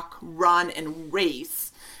 walk, run, and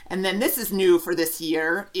race. And then this is new for this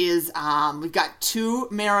year is we've got 2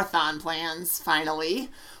 marathon plans, finally.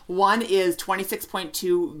 One is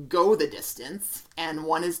 26.2 go the distance, and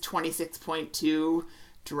one is 26.2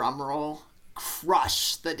 drumroll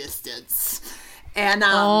crush the distance. And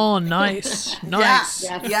nice.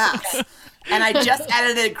 Yes. And I just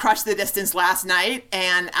edited Crush the Distance last night,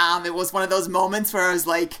 and it was one of those moments where I was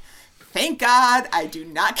like, thank God I do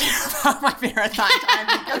not care about my marathon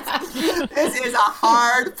time, because this is a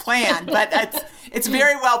hard plan, but it's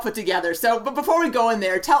very well put together. So, but before we go in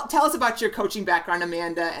there, tell us about your coaching background,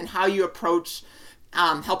 Amanda, and how you approach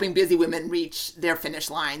helping busy women reach their finish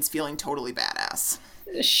lines feeling totally badass.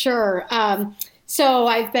 Sure. So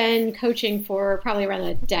I've been coaching for probably around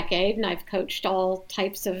a decade, and I've coached all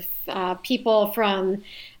types of people from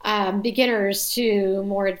beginners to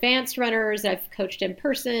more advanced runners. I've coached in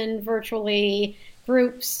person, virtually,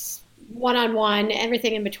 groups, one-on-one,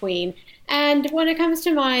 everything in between. And when it comes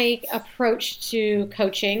to my approach to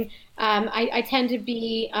coaching, I tend to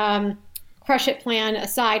be crush it plan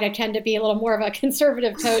aside, I tend to be a little more of a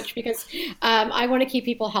conservative coach because I want to keep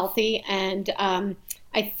people healthy. And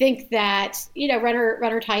I think that,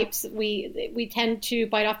 runner types, we tend to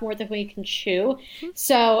bite off more than we can chew.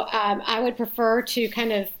 So I would prefer to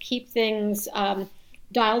kind of keep things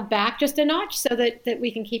dialed back just a notch so that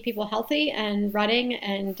we can keep people healthy and running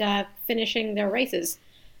and finishing their races.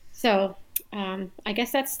 So I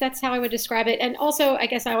guess that's how I would describe it. And also, I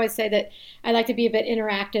guess I always say that I like to be a bit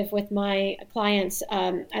interactive with my clients.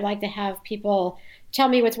 I like to have people tell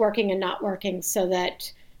me what's working and not working so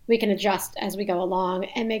that we can adjust as we go along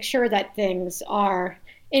and make sure that things are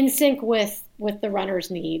in sync with the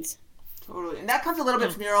runner's needs. Totally. And that comes a little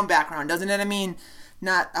bit from your own background, doesn't it? I mean,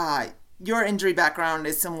 your injury background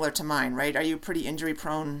is similar to mine, right? Are you a pretty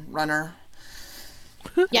injury-prone runner?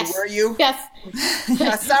 Yes. Were you? Yes.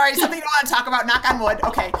 Yeah, sorry, something you want to talk about. Knock on wood.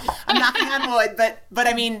 Okay, I'm knocking on wood. But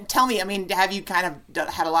I mean, tell me. I mean, have you kind of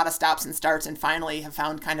had a lot of stops and starts and finally have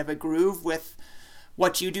found kind of a groove with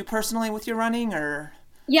what you do personally with your running, or?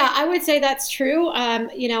 Yeah, I would say that's true.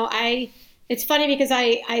 It's funny because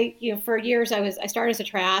I for years I started as a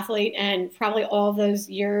triathlete, and probably all those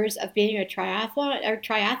years of being a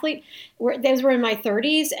triathlete, those were in my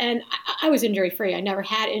 30s, and I was injury free. I never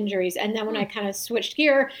had injuries, and then when I kind of switched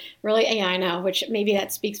gear, really, yeah, I know, which maybe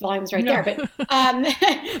that speaks volumes right there. But but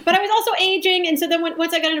I was also aging, and so then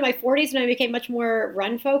once I got into my 40s and I became much more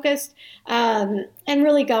run focused, and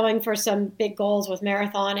really going for some big goals with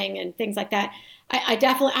marathoning and things like that.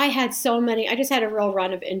 I had so many. I just had a real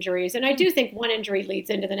run of injuries, and I do think one injury leads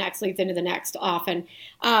into the next often.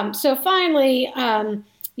 So finally,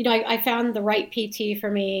 I found the right PT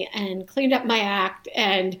for me and cleaned up my act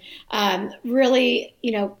and really,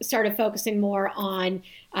 started focusing more on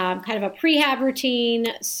kind of a prehab routine,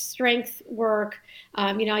 strength work.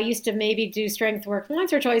 I used to maybe do strength work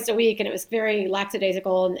once or twice a week, and it was very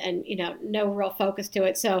lackadaisical and no real focus to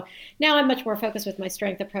it. So now I'm much more focused with my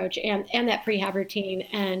strength approach and that prehab routine.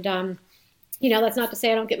 And, that's not to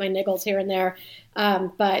say I don't get my niggles here and there,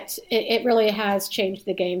 but it really has changed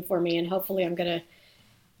the game for me. And hopefully I'm going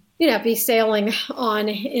to, be sailing on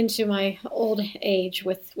into my old age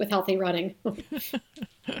with healthy running.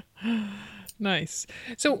 Nice.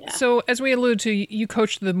 So as we alluded to, you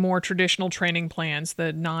coach the more traditional training plans,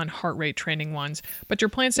 the non-heart rate training ones, but your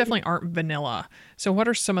plans definitely aren't vanilla. So what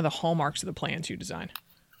are some of the hallmarks of the plans you design?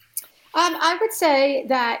 I would say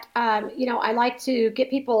that, I like to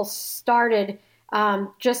get people started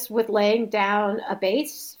just with laying down a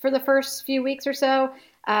base for the first few weeks or so.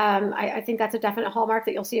 I think that's a definite hallmark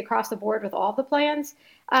that you'll see across the board with all the plans.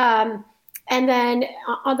 And then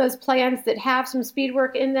on those plans that have some speed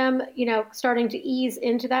work in them, starting to ease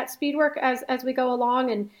into that speed work as we go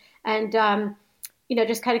along and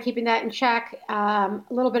just kind of keeping that in check. A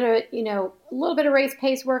little bit of race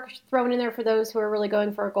pace work thrown in there for those who are really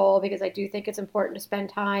going for a goal, because I do think it's important to spend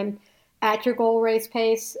time at your goal race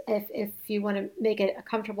pace if you want to make it a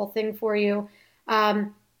comfortable thing for you.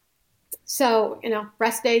 So,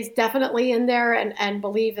 rest days definitely in there and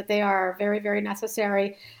believe that they are very, very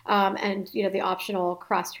necessary. And, the optional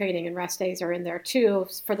cross training and rest days are in there too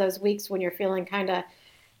for those weeks when you're feeling kind of,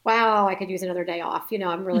 wow, I could use another day off.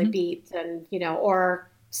 I'm really beat and, or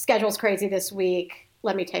schedule's crazy this week.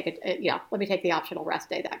 Let me take the optional rest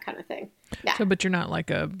day, that kind of thing. Yeah. So, but you're not like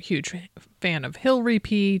a huge fan of hill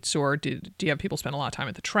repeats, or do you have people spend a lot of time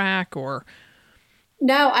at the track, or?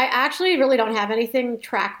 No, I actually really don't have anything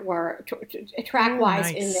track-wise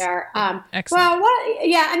nice. in there. Excellent.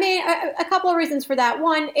 A couple of reasons for that.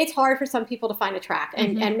 One, it's hard for some people to find a track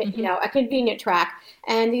and a convenient track.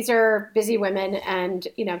 And these are busy women, and,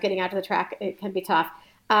 getting out to the track, it can be tough.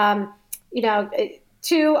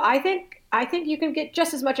 Two, I think you can get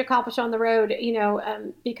just as much accomplished on the road,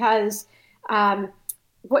 because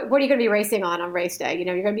what are you going to be racing on race day? You're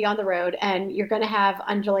going to be on the road, and you're going to have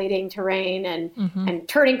undulating terrain and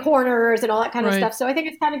turning corners and all that kind of stuff. So I think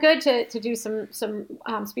it's kind of good to do some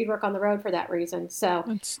speed work on the road for that reason. So,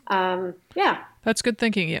 That's good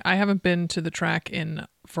thinking. I haven't been to the track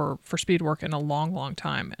for speed work in a long, long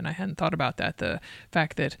time, and I hadn't thought about that. The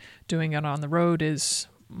fact that doing it on the road is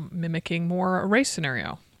mimicking more a race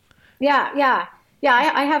scenario. Yeah.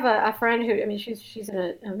 I have a friend who, she's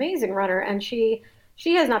an amazing runner, and she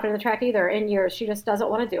has not been to the track either in years. She just doesn't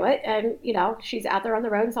want to do it. And, she's out there on the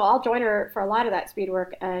road. And so I'll join her for a lot of that speed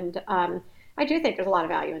work. And I do think there's a lot of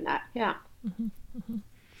value in that. Yeah. Mm-hmm. Mm-hmm.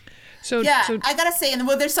 So I got to say, and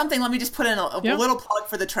there's something, let me just put in a little plug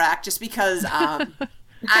for the track, just because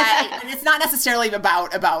And it's not necessarily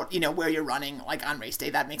about where you're running like on race day.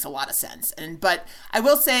 That makes a lot of sense. But I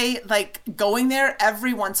will say, like, going there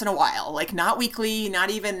every once in a while, like not weekly, not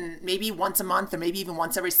even maybe once a month, or maybe even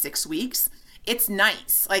once every 6 weeks. It's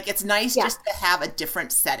nice. Like, it's nice just to have a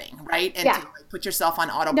different setting, right? And to like, put yourself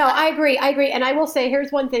on autopilot. No, I agree. And I will say,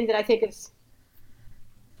 here's one thing that I think is,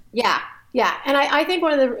 and I think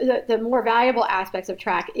one of the more valuable aspects of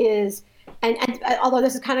track is, and although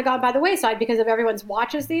this has kind of gone by the wayside because of everyone's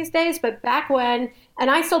watches these days, but back when,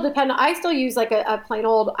 and I still use like a plain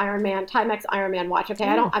old Ironman, Timex Ironman watch. Okay,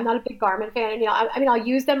 I'm not a big Garmin fan. I'll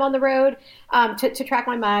use them on the road to track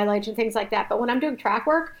my mileage and things like that. But when I'm doing track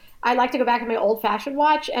work, I like to go back to my old-fashioned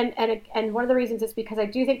watch, and one of the reasons is because I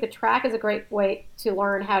do think the track is a great way to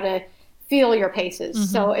learn how to feel your paces. Mm-hmm.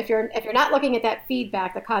 So if you're not looking at that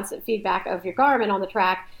feedback, the constant feedback of your Garmin on the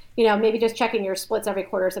track, maybe just checking your splits every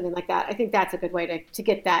quarter or something like that. I think that's a good way to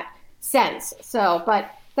get that sense. So,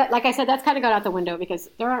 but that, like I said, that's kind of gone out the window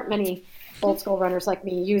because there aren't many old school runners like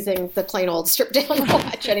me using the plain old stripped down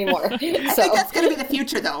watch anymore. I think that's going to be the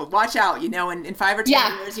future, though. Watch out, in 5 or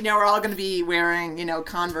 10 years, we're all going to be wearing,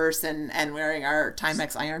 Converse and wearing our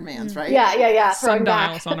Timex Ironmans, right? Yeah.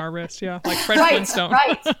 Sundials on our wrists, like Fred Flintstone.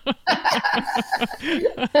 Right.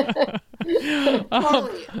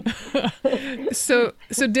 So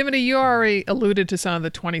Dimity, you already alluded to some of the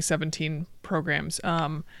 2017 programs.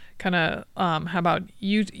 How about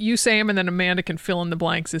you say them, and then Amanda can fill in the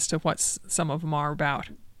blanks as to what some of them are about.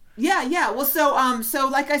 Yeah. Well, so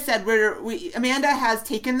like I said, Amanda has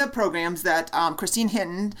taken the programs that Christine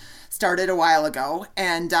Hinton started a while ago,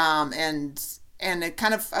 and it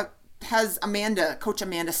kind of has Coach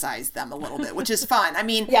Amanda sized them a little bit, which is fun. I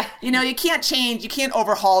mean, you can't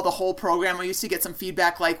overhaul the whole program. We used to get some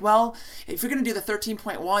feedback like, well, if you're going to do the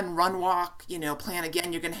 13.1 run walk, plan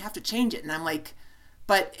again, you're going to have to change it. And I'm like,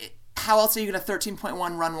 but how else are you going to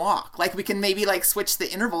 13.1 run walk? Like, we can maybe like switch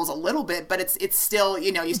the intervals a little bit, but it's still,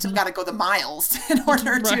 you still got to go the miles in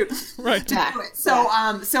order to do it.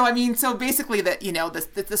 So basically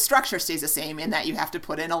the structure stays the same in that you have to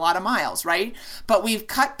put in a lot of miles, right? But we've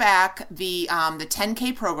cut back the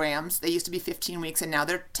 10K programs. They used to be 15 weeks and now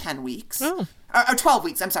they're 10 weeks. Oh. Or 12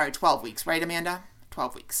 weeks. I'm sorry, 12 weeks, right, Amanda?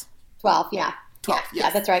 12 weeks. 12, yeah. 12, yeah,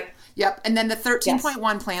 that's right. Yep. And then the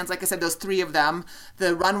 13.1 plans, like I said, those 3 of them,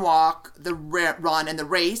 the run walk, the run, and the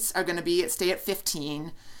race are going to stay at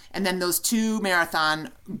 15. And then those 2 marathon,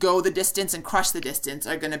 go the distance and crush the distance,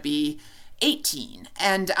 are going to be 18.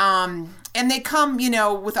 And they come,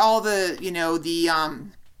 with all the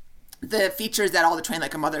features that all the Train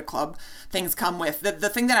Like a Mother Club things come with. The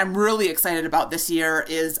thing that I'm really excited about this year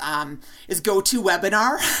is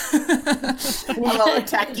GoToWebinar. I'm a little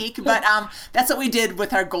tech geek, but that's what we did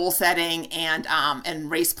with our goal setting and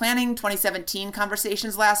race planning 2017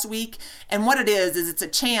 conversations last week. And what it is it's a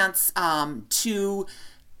chance to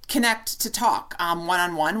connect, to talk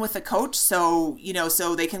one-on-one with a coach. So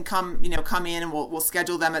they can come in, and we'll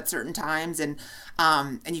schedule them at certain times, and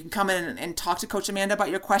you can come in and talk to Coach Amanda about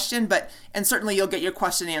your question, and certainly you'll get your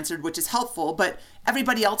question answered, which is helpful, but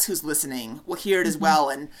everybody else who's listening will hear it as well.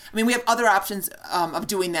 And I mean, we have other options of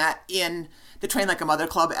doing that in the Train Like a Mother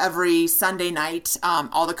Club. Every Sunday night,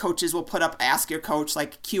 all the coaches will put up Ask Your Coach,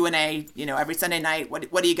 like Q&A, every Sunday night.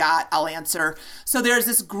 What do you got? I'll answer. So there's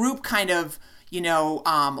this group kind of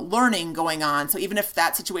learning going on. So even if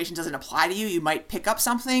that situation doesn't apply to you, you might pick up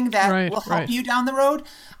something that will help you down the road.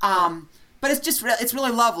 But it's just, it's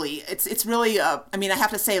really lovely. It's really, I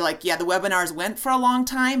have to say, the webinars went for a long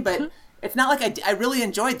time, but it's not like I really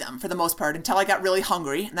enjoyed them for the most part until I got really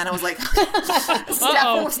hungry. And then I was like, step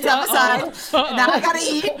aside. And now I got to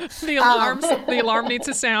eat. The alarm needs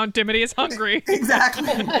to sound. Dimity is hungry. Exactly.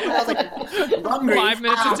 I was like, hungry. 5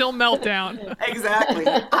 minutes until meltdown. Exactly.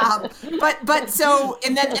 But so,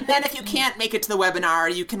 and then if you can't make it to the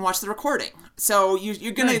webinar, you can watch the recording. So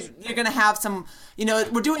you're gonna have some,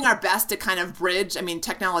 we're doing our best to kind of bridge. I mean,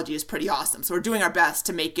 technology is pretty awesome. So we're doing our best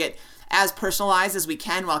to make it as personalized as we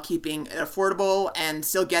can while keeping it affordable and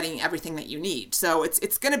still getting everything that you need. So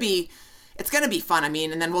it's gonna be fun. I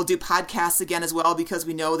mean, and then we'll do podcasts again as well, because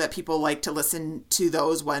we know that people like to listen to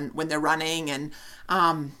those when they're running. And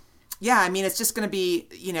it's just gonna be,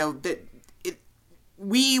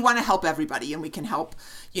 we want to help everybody, and we can help,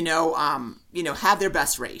 have their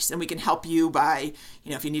best race, and we can help you by,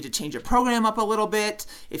 if you need to change your program up a little bit,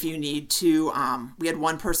 if you need to, we had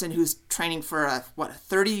one person who's training for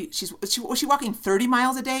was she walking 30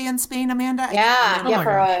 miles a day in Spain, Amanda?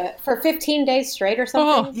 For 15 days straight or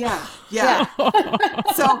something. Oh. Yeah.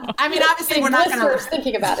 So, I mean, obviously we're not going to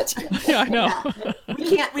thinking about it. Yeah, I know.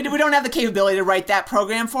 we don't have the capability to write that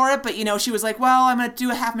program for it, but she was like, well, I'm going to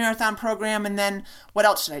do a half marathon program, and then what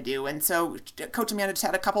else should I do? And so Coach Amanda just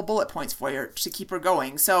had a couple bullet points for you to keep her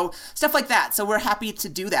going. So stuff like that. So we're happy to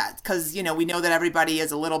do that because, we know that everybody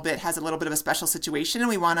has a little bit of a special situation, and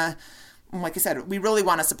we want to, like I said, we really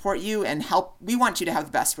want to support you and help. We want you to have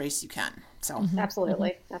the best race you can. So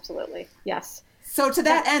Absolutely. Yes. So to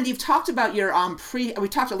that end, you've talked about your we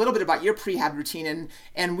talked a little bit about your prehab routine,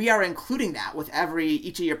 and we are including that with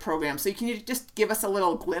each of your programs. So can you just give us a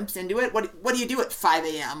little glimpse into it? What do you do at 5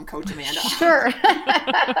 a.m., Coach Amanda? Sure.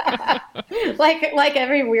 like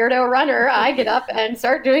every weirdo runner, I get up and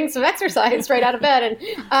start doing some exercise right out of bed,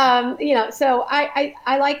 and so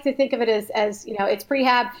I like to think of it as it's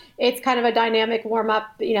prehab. It's kind of a dynamic warm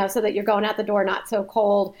up, so that you're going out the door not so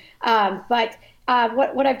cold, but.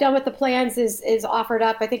 What I've done with the plans is offered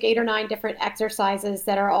up, I think, 8 or 9 different exercises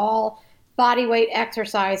that are all body weight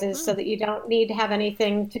exercises so that you don't need to have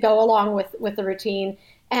anything to go along with the routine.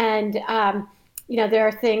 And, there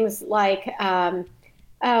are things like, like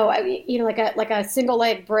a single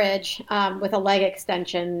leg bridge with a leg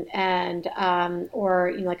extension and,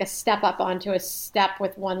 or, like a step up onto a step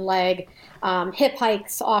with one leg, hip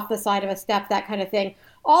hikes off the side of a step, that kind of thing.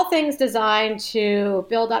 All things designed to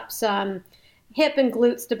build up some hip and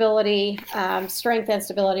glute stability, strength and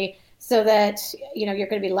stability, so that you're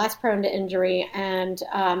going to be less prone to injury. And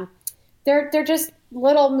they're just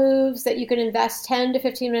little moves that you can invest 10 to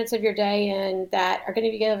 15 minutes of your day in that are going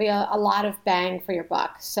to give you a lot of bang for your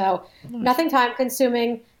buck. So nothing time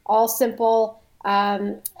consuming, all simple.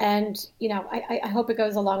 And I hope it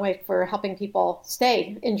goes a long way for helping people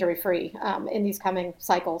stay injury free in these coming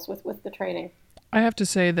cycles with the training. I have to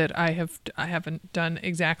say that I haven't done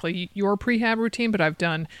exactly your prehab routine, but I've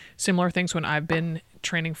done similar things when I've been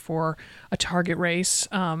training for a target race,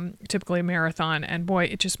 typically a marathon, and boy,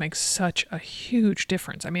 it just makes such a huge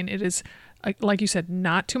difference. I mean, it is, like you said,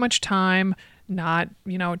 not too much time, not,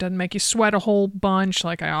 it doesn't make you sweat a whole bunch.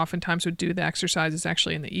 Like I oftentimes would do the exercises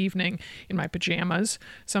actually in the evening in my pajamas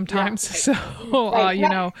sometimes. Yeah. So,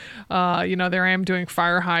 there I am doing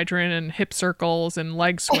fire hydrant and hip circles and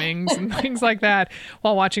leg swings and things like that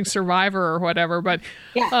while watching Survivor or whatever. But,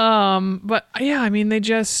 I mean, they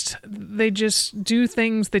just do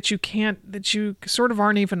things that you sort of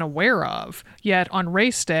aren't even aware of, yet on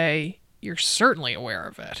race day, you're certainly aware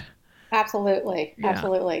of it. Absolutely.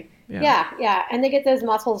 Yeah. And they get those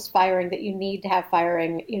muscles firing that you need to have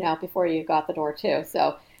firing, before you go out the door too.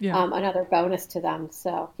 So another bonus to them.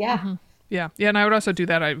 So yeah. Mm-hmm. Yeah. And I would also do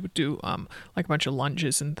that. I would do like a bunch of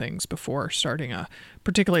lunges and things before starting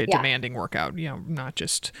particularly a demanding workout, not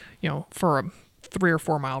just, for a 3 or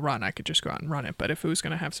 4 mile run, I could just go out and run it. But if it was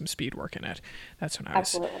going to have some speed work in it, that's when I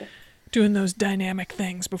was doing those dynamic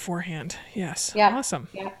things beforehand. Yes. Yeah. Awesome.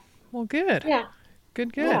 Yeah. Well, good. Yeah.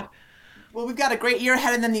 Good. Yeah. Well, we've got a great year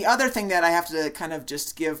ahead, and then the other thing that I have to kind of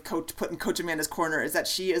just put in Coach Amanda's corner is that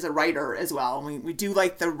she is a writer as well. We do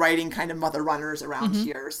like the writing kind of mother runners around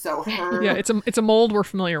here. So her, it's a mold we're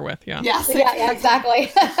familiar with. Yeah. Yes. Yeah, exactly.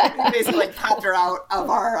 Basically popped her out of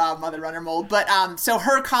our mother runner mold. But so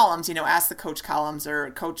her columns, Ask the Coach columns,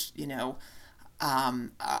 or Coach,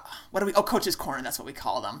 Coach's Corner, that's what we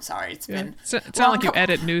call them. Sorry, it's not like you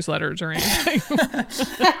edit newsletters or anything.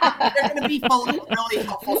 They're going to be full of really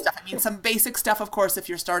helpful stuff. I mean, some basic stuff, of course, if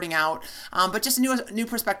you're starting out, but just a new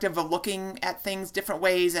perspective of looking at things different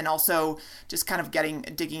ways, and also just kind of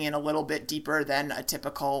digging in a little bit deeper than a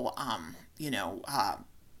typical,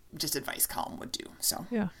 just advice column would do. So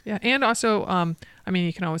yeah, and also,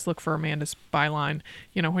 you can always look for Amanda's byline,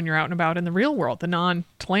 when you're out and about in the real world, the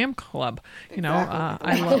non-Tlam Club.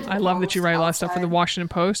 Exactly. I love that you write a lot of stuff for the Washington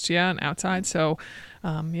Post, and outside. So,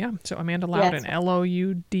 so Amanda Loudin,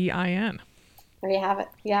 Loudin. There you have it.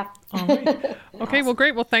 Yeah. All right. Okay. Well,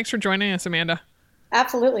 great. Well, thanks for joining us, Amanda.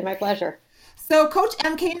 Absolutely, my pleasure. So Coach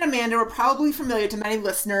MK and Amanda were probably familiar to many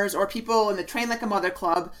listeners or people in the Train Like a Mother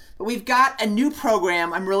Club, but we've got a new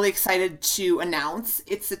program I'm really excited to announce.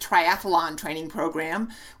 It's the triathlon training program.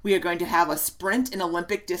 We are going to have a sprint in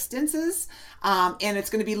Olympic distances, and it's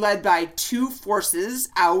going to be led by 2 forces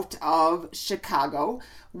out of Chicago.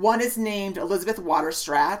 One is named Elizabeth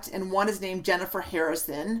Waterstrat, and one is named Jennifer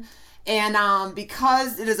Harrison. And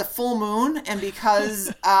because it is a full moon, and because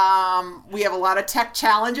we have a lot of tech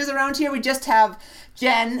challenges around here, we just have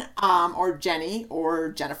Jen or Jenny or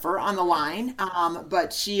Jennifer on the line.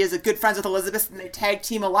 But she is a good friend with Elizabeth, and they tag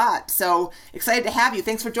team a lot. So excited to have you.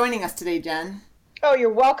 Thanks for joining us today, Jen. Oh,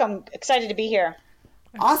 you're welcome. Excited to be here.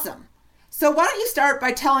 Awesome. So why don't you start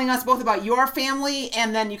by telling us both about your family,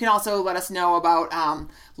 and then you can also let us know about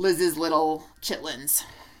Liz's little chitlins.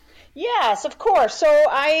 Yes, of course. So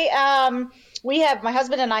I my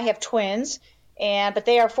husband and I have twins, but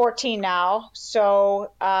they are 14 now.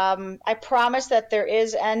 So I promise that there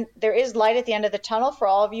is light at the end of the tunnel for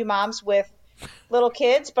all of you moms with little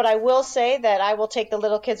kids. But I will say that I will take the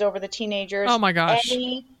little kids over the teenagers. Oh my gosh.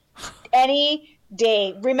 Any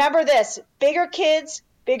day. Remember this: bigger kids,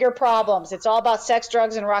 bigger problems. It's all about sex,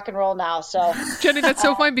 drugs, and rock and roll now. So, Jenny, that's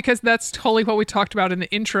so funny because that's totally what we talked about in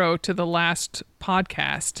the intro to the last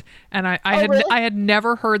podcast. And I had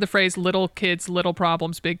never heard the phrase "little kids, little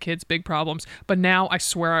problems; big kids, big problems." But now I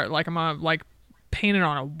swear, like I'm paint it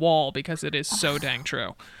on a wall because it is so dang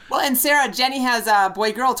true. Well, and Sarah, Jenny has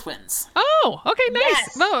boy-girl twins. Oh, okay, nice.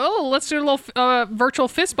 Yes. Oh, let's do a little virtual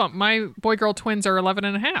fist bump. My boy-girl twins are 11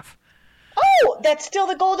 and a half. oh, that's still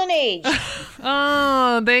the golden age.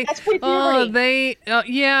 That's pre-puberty.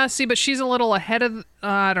 Yeah, see, but she's a little ahead of,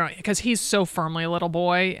 I don't know, because he's so firmly a little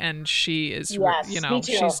boy, and she is, Yes, me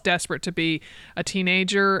too. she's desperate to be a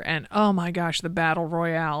teenager, and oh my gosh, the battle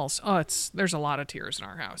royales. Oh, there's a lot of tears in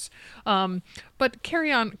our house. But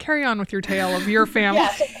carry on with your tale of your family.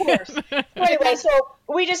 Yes, of course. Anyway, so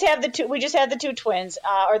we just have the two twins,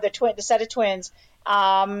 the set of twins.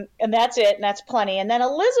 And that's it, and that's plenty. And then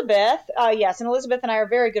Elizabeth, and Elizabeth and I are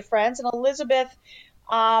very good friends. And Elizabeth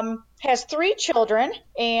has 3 children,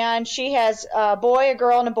 and she has a boy, a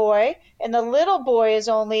girl, and a boy. And the little boy is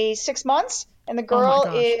only 6 months, and the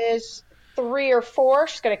girl is 3 or 4.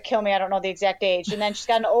 She's gonna kill me. I don't know the exact age. And then she's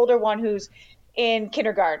got an older one who's in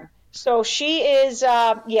kindergarten. So she is, she's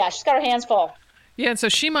got her hands full. Yeah, and so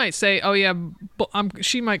she might say, "Oh yeah,"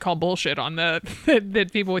 she might call bullshit on that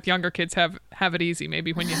people with younger kids have it easy.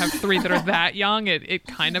 Maybe when you have 3 that are that young, it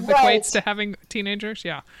kind of equates to having teenagers.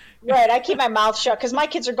 Yeah, right. I keep my mouth shut because my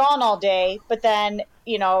kids are gone all day, but then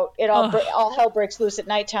all hell breaks loose at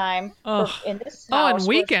nighttime in this house. And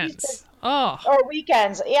weekends. Or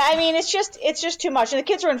weekends. Yeah, I mean it's just too much. And the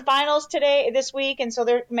kids are in finals this week, and so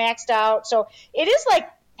they're maxed out. So it is like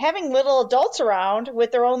having little adults around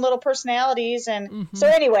with their own little personalities. And so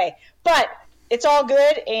anyway, but it's all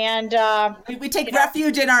good. And we take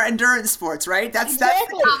refuge in our endurance sports, right? That's the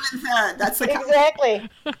common thread. That's the exactly.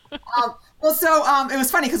 Well, so it was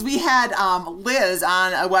funny because we had Liz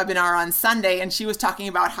on a webinar on Sunday, and she was talking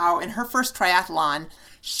about how in her first triathlon,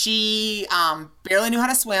 she barely knew how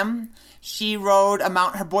to swim. She rode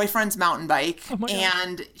her boyfriend's mountain bike,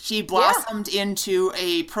 and she blossomed into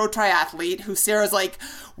a pro triathlete who Sarah's like,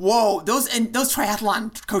 whoa, those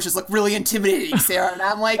triathlon coaches look really intimidating, Sarah. And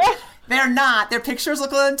I'm like, they're not. Their pictures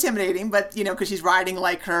look a little intimidating, but, because she's riding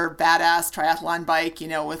like her badass triathlon bike,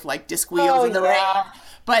 with like disc wheels in the rain.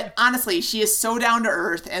 But honestly, she is so down to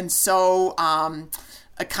earth and so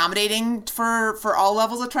accommodating for all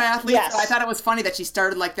levels of triathletes. Yes. So I thought it was funny that she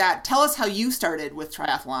started like that. Tell us how you started with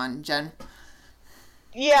triathlon, Jen.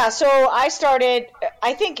 Yeah, so I started,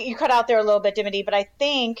 I think you cut out there a little bit, Dimity, but I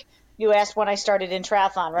think you asked when I started in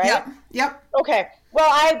triathlon, right? Yep. Okay.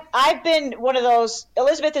 Well, I've been one of those.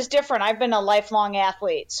 Elizabeth is different. I've been a lifelong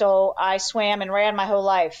athlete. So I swam and ran my whole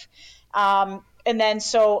life. And then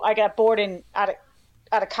so I got bored out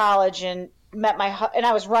of college and and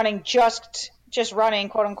I was running just running,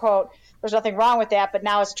 quote unquote. There's nothing wrong with that. But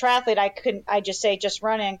now as a triathlete, I just say just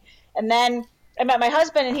running. And then I met my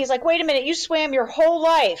husband and he's like, wait a minute, you swam your whole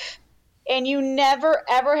life and you never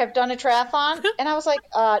ever have done a triathlon? And I was like,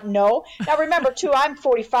 no. Now remember too, I'm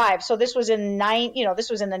 45. So this was in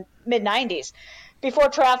the mid 90s before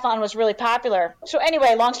triathlon was really popular. So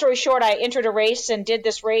anyway, long story short, I entered a race and did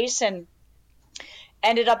this race and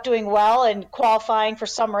ended up doing well and qualifying for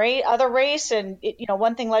some other race, and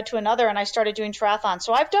one thing led to another, and I started doing triathlons.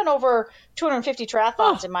 So I've done over 250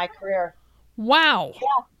 triathlons in my career. Wow.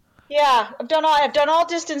 Yeah. I've done all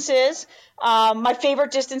distances. My favorite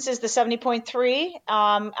distance is the 70.3.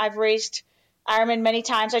 I've raced Ironman many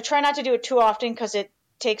times. I try not to do it too often because it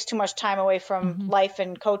takes too much time away from life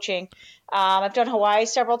and coaching. I've done Hawaii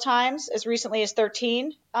several times, as recently as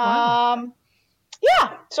 13. Wow.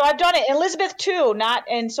 Yeah, so I've done it. Elizabeth too,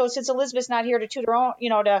 so since Elizabher's not here to toot her own,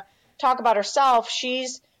 to talk about herself, she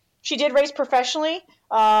did race professionally.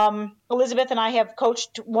 Elizabeth and I have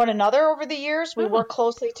coached one another over the years. We work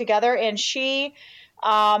closely together, and she,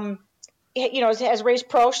 has raced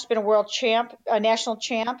pro. She's been a world champ, a national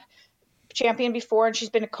champion before, and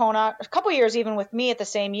she's been to Kona a couple years even with me at the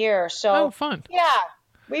same year. So fun. Yeah,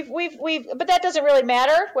 we've, but that doesn't really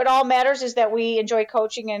matter. What all matters is that we enjoy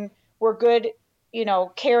coaching and we're good,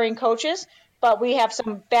 caring coaches, but we have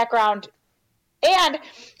some background. And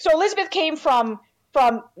so Elizabeth came from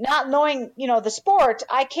not knowing, the sport.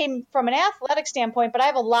 I came from an athletic standpoint, but I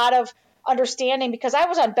have a lot of understanding because I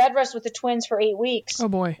was on bed rest with the twins for 8 weeks. Oh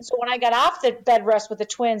boy. So when I got off the bed rest with the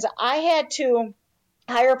twins, I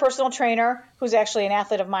hire a personal trainer who's actually an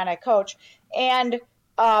athlete of mine I coach. And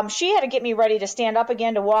she had to get me ready to stand up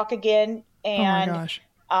again, to walk again. And oh my gosh.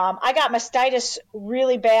 I got mastitis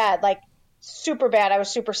really bad, like super bad. I was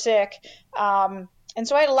super sick. And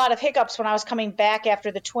so I had a lot of hiccups when I was coming back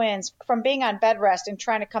after the twins from being on bed rest and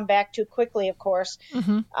trying to come back too quickly, of course.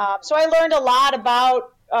 Mm-hmm. So I learned a lot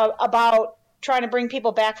about trying to bring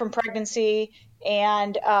people back from pregnancy.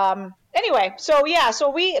 And anyway, so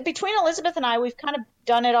we, between Elizabeth and I, we've kind of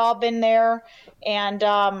done it all, been there. And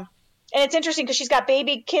it's interesting because she's got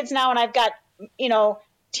baby kids now and I've got,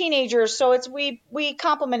 teenagers. So we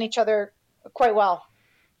complement each other quite well.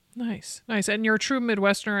 Nice. And you're a true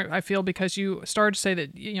Midwesterner, I feel, because you started to say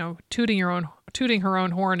that, tooting her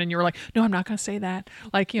own horn, and you were like, no, I'm not going to say that.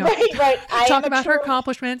 Like, right. Talk about her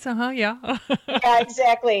accomplishments. Yeah. Yeah,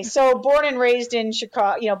 exactly. So born and raised in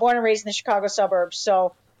Chicago, born and raised in the Chicago suburbs.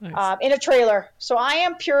 So nice. In a trailer. So I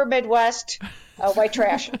am pure Midwest white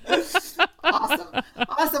trash. Awesome.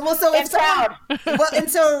 Well, so and proud. And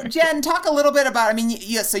so Jen, talk a little bit about.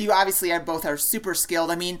 So you obviously both are super skilled.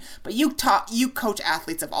 But you coach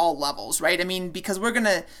athletes of all levels, right? Because we're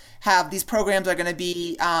gonna have these programs are going to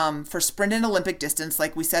be for sprint and Olympic distance,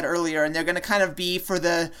 like we said earlier, and they're going to kind of be for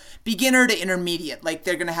the beginner to intermediate. Like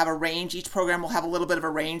they're going to have a range. Each program will have a little bit of a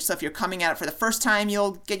range. So if you're coming at it for the first time,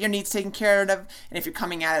 you'll get your needs taken care of. And if you're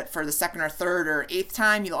coming at it for the second or third or eighth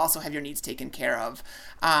time, you'll also have your needs taken care of.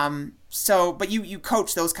 But you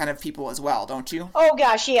coach those kind of people as well, don't you? Oh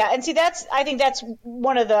gosh, yeah. And see, I think that's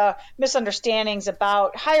one of the misunderstandings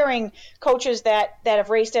about hiring coaches that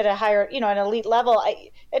have raced at a higher, an elite level.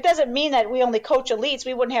 It doesn't mean that we only coach elites.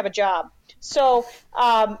 We wouldn't have a job. So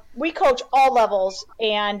we coach all levels,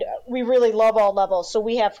 and we really love all levels. So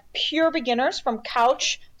we have pure beginners from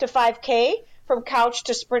couch to 5K, from couch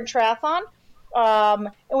to sprint triathlon.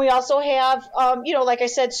 And we also have, like I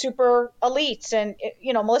said, super elites, and,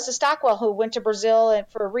 Melissa Stockwell, who went to Brazil and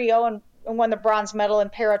for Rio and won the bronze medal in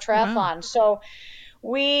para triathlon. Wow. So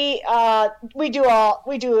we do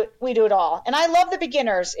it all. And I love the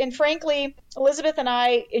beginners. And frankly, Elizabeth and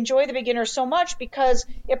I enjoy the beginners so much because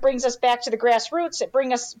it brings us back to the grassroots. It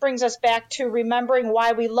brings us back to remembering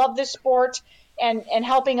why we love this sport, and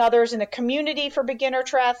helping others in the community for beginner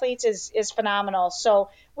triathletes is phenomenal. So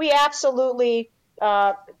we absolutely,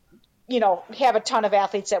 have a ton of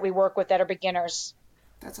athletes that we work with that are beginners.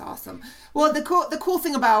 That's awesome. Well, the cool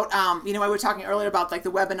thing about, I were talking earlier about like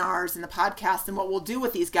the webinars and the podcast, and what we'll do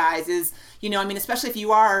with these guys is, especially if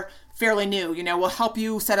you are fairly new, we'll help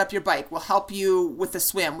you set up your bike. We'll help you with the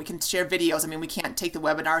swim. We can share videos. We can't take the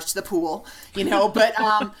webinars to the pool, but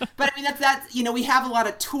that's we have a lot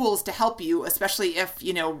of tools to help you, especially if,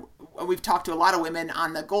 we've talked to a lot of women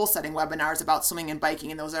on the goal setting webinars about swimming and biking.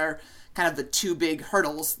 And those are kind of the two big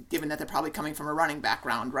hurdles, given that they're probably coming from a running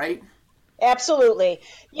background, right? Absolutely.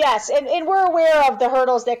 Yes. And we're aware of the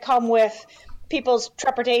hurdles that come with people's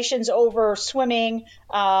trepidations over swimming,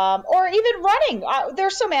 or even running.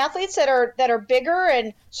 There's some athletes that are bigger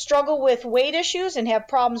and struggle with weight issues and have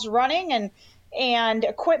problems running, and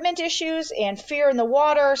equipment issues and fear in the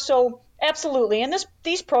water. So absolutely. And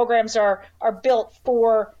these programs are built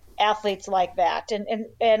for athletes like that. And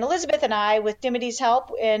Elizabeth and I, with Dimity's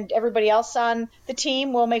help and everybody else on the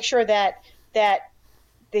team, will make sure that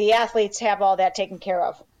the athletes have all that taken care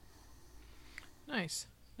of. Nice.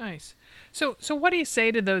 So what do you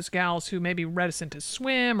say to those gals who may be reticent to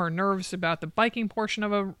swim or nervous about the biking portion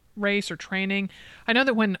of a race or training? I know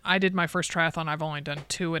that when I did my first triathlon, I've only done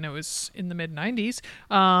 2, and it was in the mid-90s.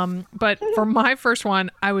 But for my first one,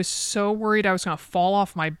 I was so worried I was going to fall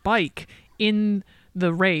off my bike in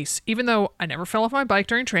the race, even though I never fell off my bike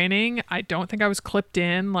during training. I don't think I was clipped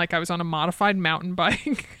in, like I was on a modified mountain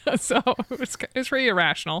bike. So it was pretty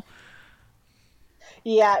irrational.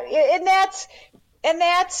 Yeah. And that's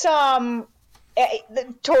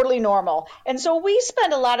totally normal. And so we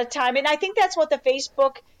spend a lot of time, and I think that's what the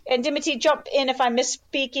Facebook, and Dimity, jump in if I'm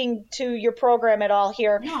misspeaking to your program at all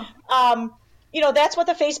here. Yeah. That's what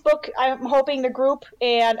the Facebook, I'm hoping the group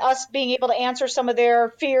and us being able to answer some of their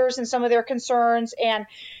fears and some of their concerns. And,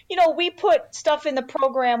 we put stuff in the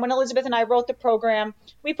program. When Elizabeth and I wrote the program,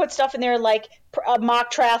 we put stuff in there like a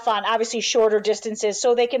mock triathlon, obviously shorter distances,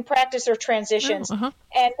 so they can practice their transitions. Uh-huh.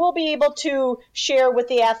 And we'll be able to share with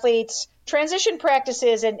the athletes transition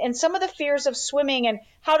practices and some of the fears of swimming and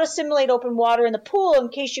how to simulate open water in the pool in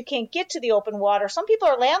case you can't get to the open water. Some people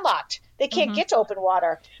are landlocked. They can't get to open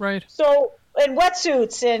water. Right. So, and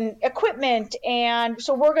wetsuits and equipment. And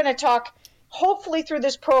so we're going to talk, hopefully through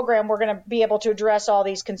this program, we're going to be able to address all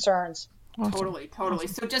these concerns. Awesome. Totally. Awesome.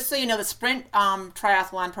 So just so you know, the sprint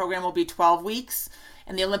triathlon program will be 12 weeks.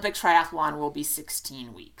 and the Olympic triathlon will be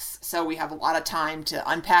 16 weeks. So we have a lot of time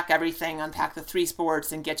to unpack everything, unpack the 3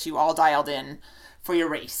 sports, and get you all dialed in for your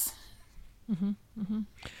race.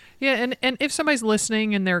 Yeah, and if somebody's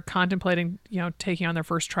listening and they're contemplating, taking on their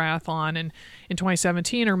first triathlon in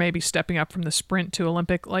 2017, or maybe stepping up from the sprint to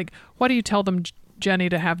Olympic, like, what do you tell them, Jenny,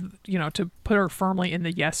 to have, to put her firmly in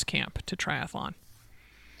the yes camp to triathlon?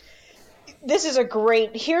 This is a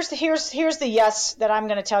great, here's the yes that I'm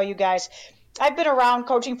going to tell you guys. I've been around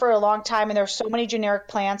coaching for a long time, and there's so many generic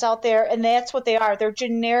plans out there, and that's what they are. They're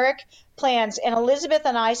generic plans. And Elizabeth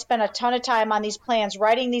and I spent a ton of time on these plans,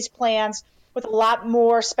 writing these plans with a lot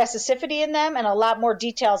more specificity in them and a lot more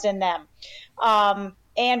details in them.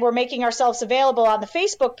 And we're making ourselves available on the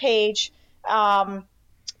Facebook page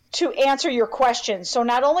to answer your questions. So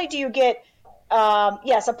not only do you get,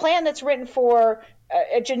 a plan that's written for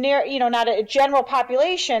a generic, not a general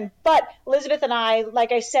population, but Elizabeth and I,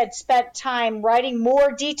 like I said, spent time writing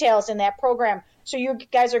more details in that program. So you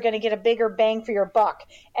guys are going to get a bigger bang for your buck.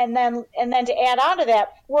 And then to add on to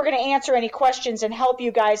that, we're going to answer any questions and help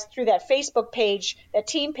you guys through that Facebook page, that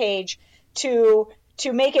team page, to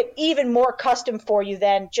make it even more custom for you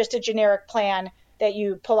than just a generic plan that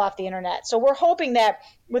you pull off the internet. So we're hoping that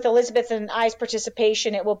with Elizabeth and I's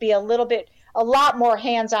participation, it will be a lot more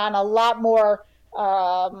hands-on, a lot more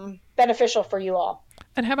beneficial for you all.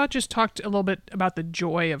 And how about just talk a little bit about the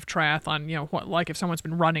joy of triathlon, like if someone's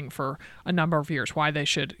been running for a number of years, why they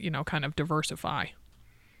should, kind of diversify.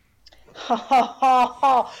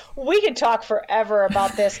 We could talk forever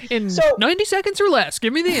about this. In 90 seconds or less,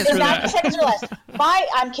 give me the answer to that. 90 seconds or less.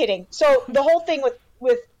 I'm kidding. So the whole thing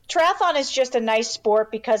with triathlon is just a nice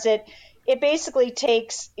sport because it basically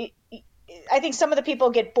takes, I think some of the people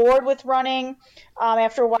get bored with running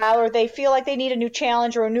after a while, or they feel like they need a new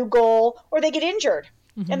challenge or a new goal, or they get injured.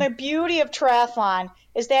 Mm-hmm. And the beauty of triathlon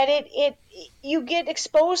is that you get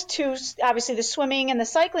exposed to obviously the swimming and the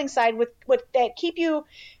cycling side that keep you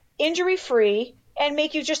injury free and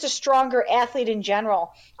make you just a stronger athlete in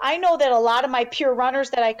general. I know that a lot of my pure runners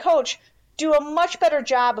that I coach do a much better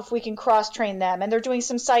job if we can cross-train them, and they're doing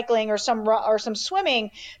some cycling or some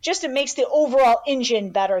swimming. Just it makes the overall engine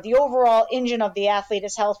better. The overall engine of the athlete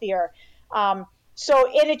is healthier. And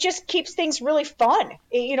it just keeps things really fun.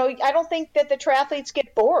 I don't think that the triathletes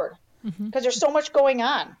get bored because there's so much going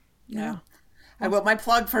on. Yeah. Well, my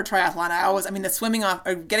plug for triathlon, the swimming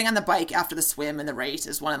or getting on the bike after the swim and the race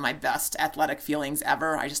is one of my best athletic feelings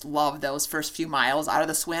ever. I just love those first few miles out of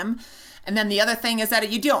the swim. And then the other thing is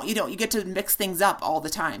that you get to mix things up all the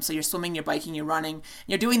time. So you're swimming, you're biking, you're running, and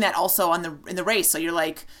you're doing that also in the race. So you're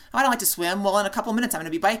like, oh, I don't like to swim. Well, in a couple minutes, I'm going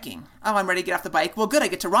to be biking. Oh, I'm ready to get off the bike. Well, good. I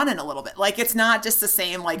get to run in a little bit. Like, it's not just the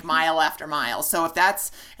same mile after mile. So if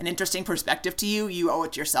that's an interesting perspective to you, you owe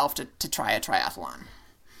it to yourself to try a triathlon.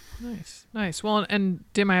 Nice. Well, and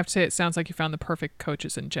Dim, I have to say, it sounds like you found the perfect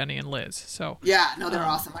coaches in Jenny and Liz. So yeah, no, they're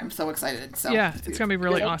awesome. I'm so excited. So yeah, it's gonna be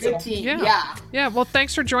really awesome. Good team. Yeah. Well,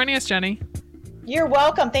 thanks for joining us, Jenny. You're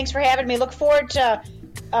welcome. Thanks for having me. Look forward to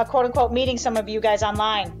quote unquote meeting some of you guys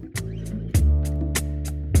online.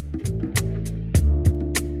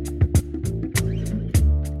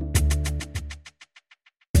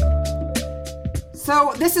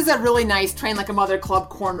 So this is a really nice Train Like a Mother Club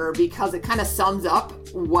corner because it kind of sums up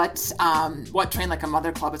what Train Like a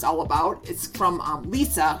Mother Club is all about. It's from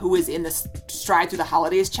Lisa, who is in the Stride Through the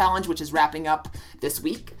Holidays challenge, which is wrapping up this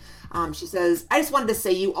week. She says, I just wanted to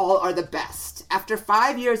say you all are the best. After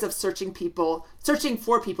 5 years of searching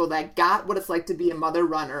for people that got what it's like to be a mother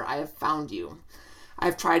runner, I have found you.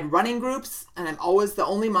 I've tried running groups, and I'm always the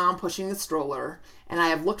only mom pushing the stroller, and I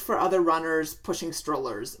have looked for other runners pushing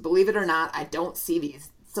strollers. Believe it or not, I don't see them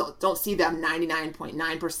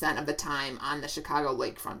 99.9% of the time on the Chicago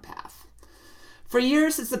Lakefront path. For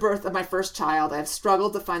years since the birth of my first child, I have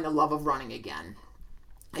struggled to find the love of running again.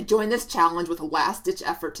 I joined this challenge with a last-ditch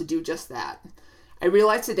effort to do just that. I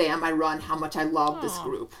realized today on my run how much I love this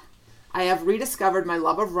group. I have rediscovered my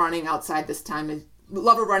love of running outside this time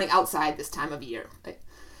of year.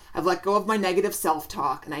 I've let go of my negative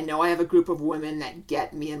self-talk, and I know I have a group of women that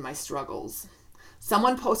get me in my struggles.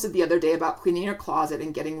 Someone posted the other day about cleaning her closet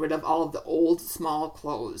and getting rid of all of the old, small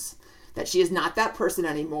clothes. That she is not that person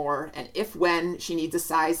anymore, and when she needs a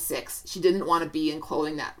size 6, she didn't want to be in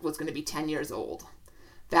clothing that was going to be 10 years old.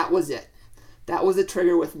 That was it. That was a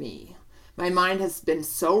trigger with me. My mind has been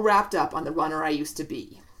so wrapped up on the runner I used to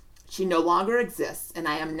be. She no longer exists, and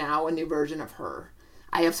I am now a new version of her.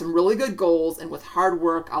 I have some really good goals, and with hard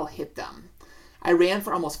work, I'll hit them. I ran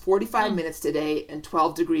for almost 45 minutes today in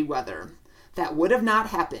 12-degree weather. That would have not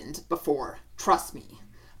happened before. Trust me,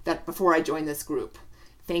 that before I joined this group.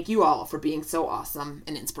 Thank you all for being so awesome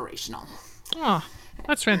and inspirational. Oh,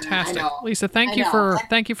 That's fantastic. I know. Lisa, thank you for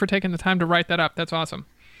taking the time to write that up. That's awesome.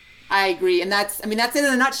 I agree. And that's it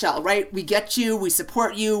in a nutshell, right? We get you, we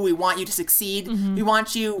support you, we want you to succeed. We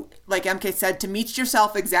want you, like MK said, to meet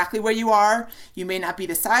yourself exactly where you are. You may not be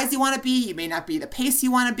the size you want to be. You may not be the pace you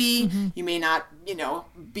want to be. You may not,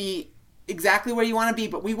 be exactly where you want to be,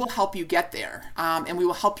 but we will help you get there. And we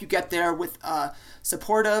will help you get there with a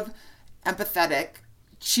supportive, empathetic,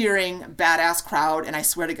 cheering, badass crowd. And I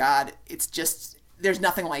swear to God, it's just, there's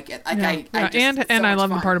nothing like it. Like I love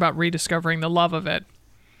the part about rediscovering the love of it.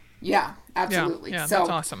 Yeah, absolutely. Yeah, so, that's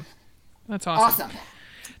awesome. That's awesome. Awesome.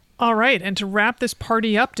 All right, and to wrap this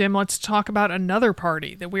party up, Dim, let's talk about another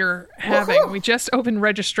party that we're having. Woohoo! We just opened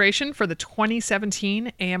registration for the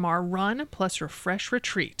 2017 AMR Run plus Refresh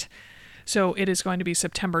Retreat. So it is going to be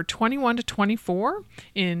September 21 to 24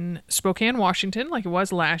 in Spokane, Washington, like it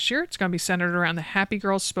was last year. It's going to be centered around the Happy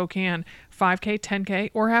Girls Spokane 5K,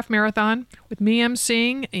 10K, or half marathon with me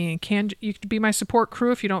emceeing. And you can be my support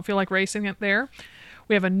crew if you don't feel like racing it there.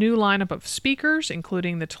 We have a new lineup of speakers,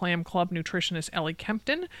 including the TLAM Club nutritionist Ellie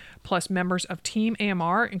Kempton, plus members of Team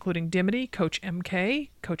AMR, including Dimity, Coach MK,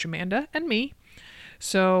 Coach Amanda, and me.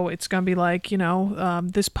 So it's going to be like,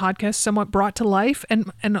 this podcast somewhat brought to life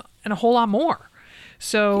and a whole lot more.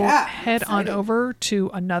 So head on over to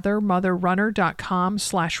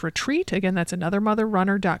anothermotherrunner.com/retreat. Again, that's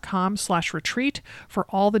anothermotherrunner.com/retreat for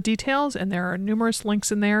all the details. And there are numerous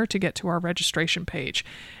links in there to get to our registration page.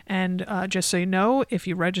 And just so you know, if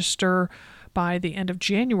you register by the end of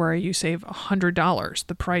January, you save $100.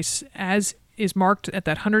 The price is marked at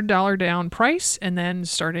that $100 down price, and then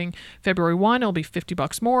starting February 1, it'll be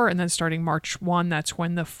 $50 more, and then starting March 1, that's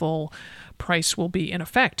when the full price will be in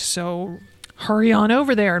effect. So hurry on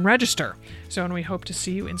over there and register. And we hope to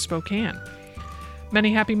see you in Spokane.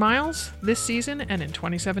 Many happy miles this season and in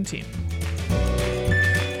 2017.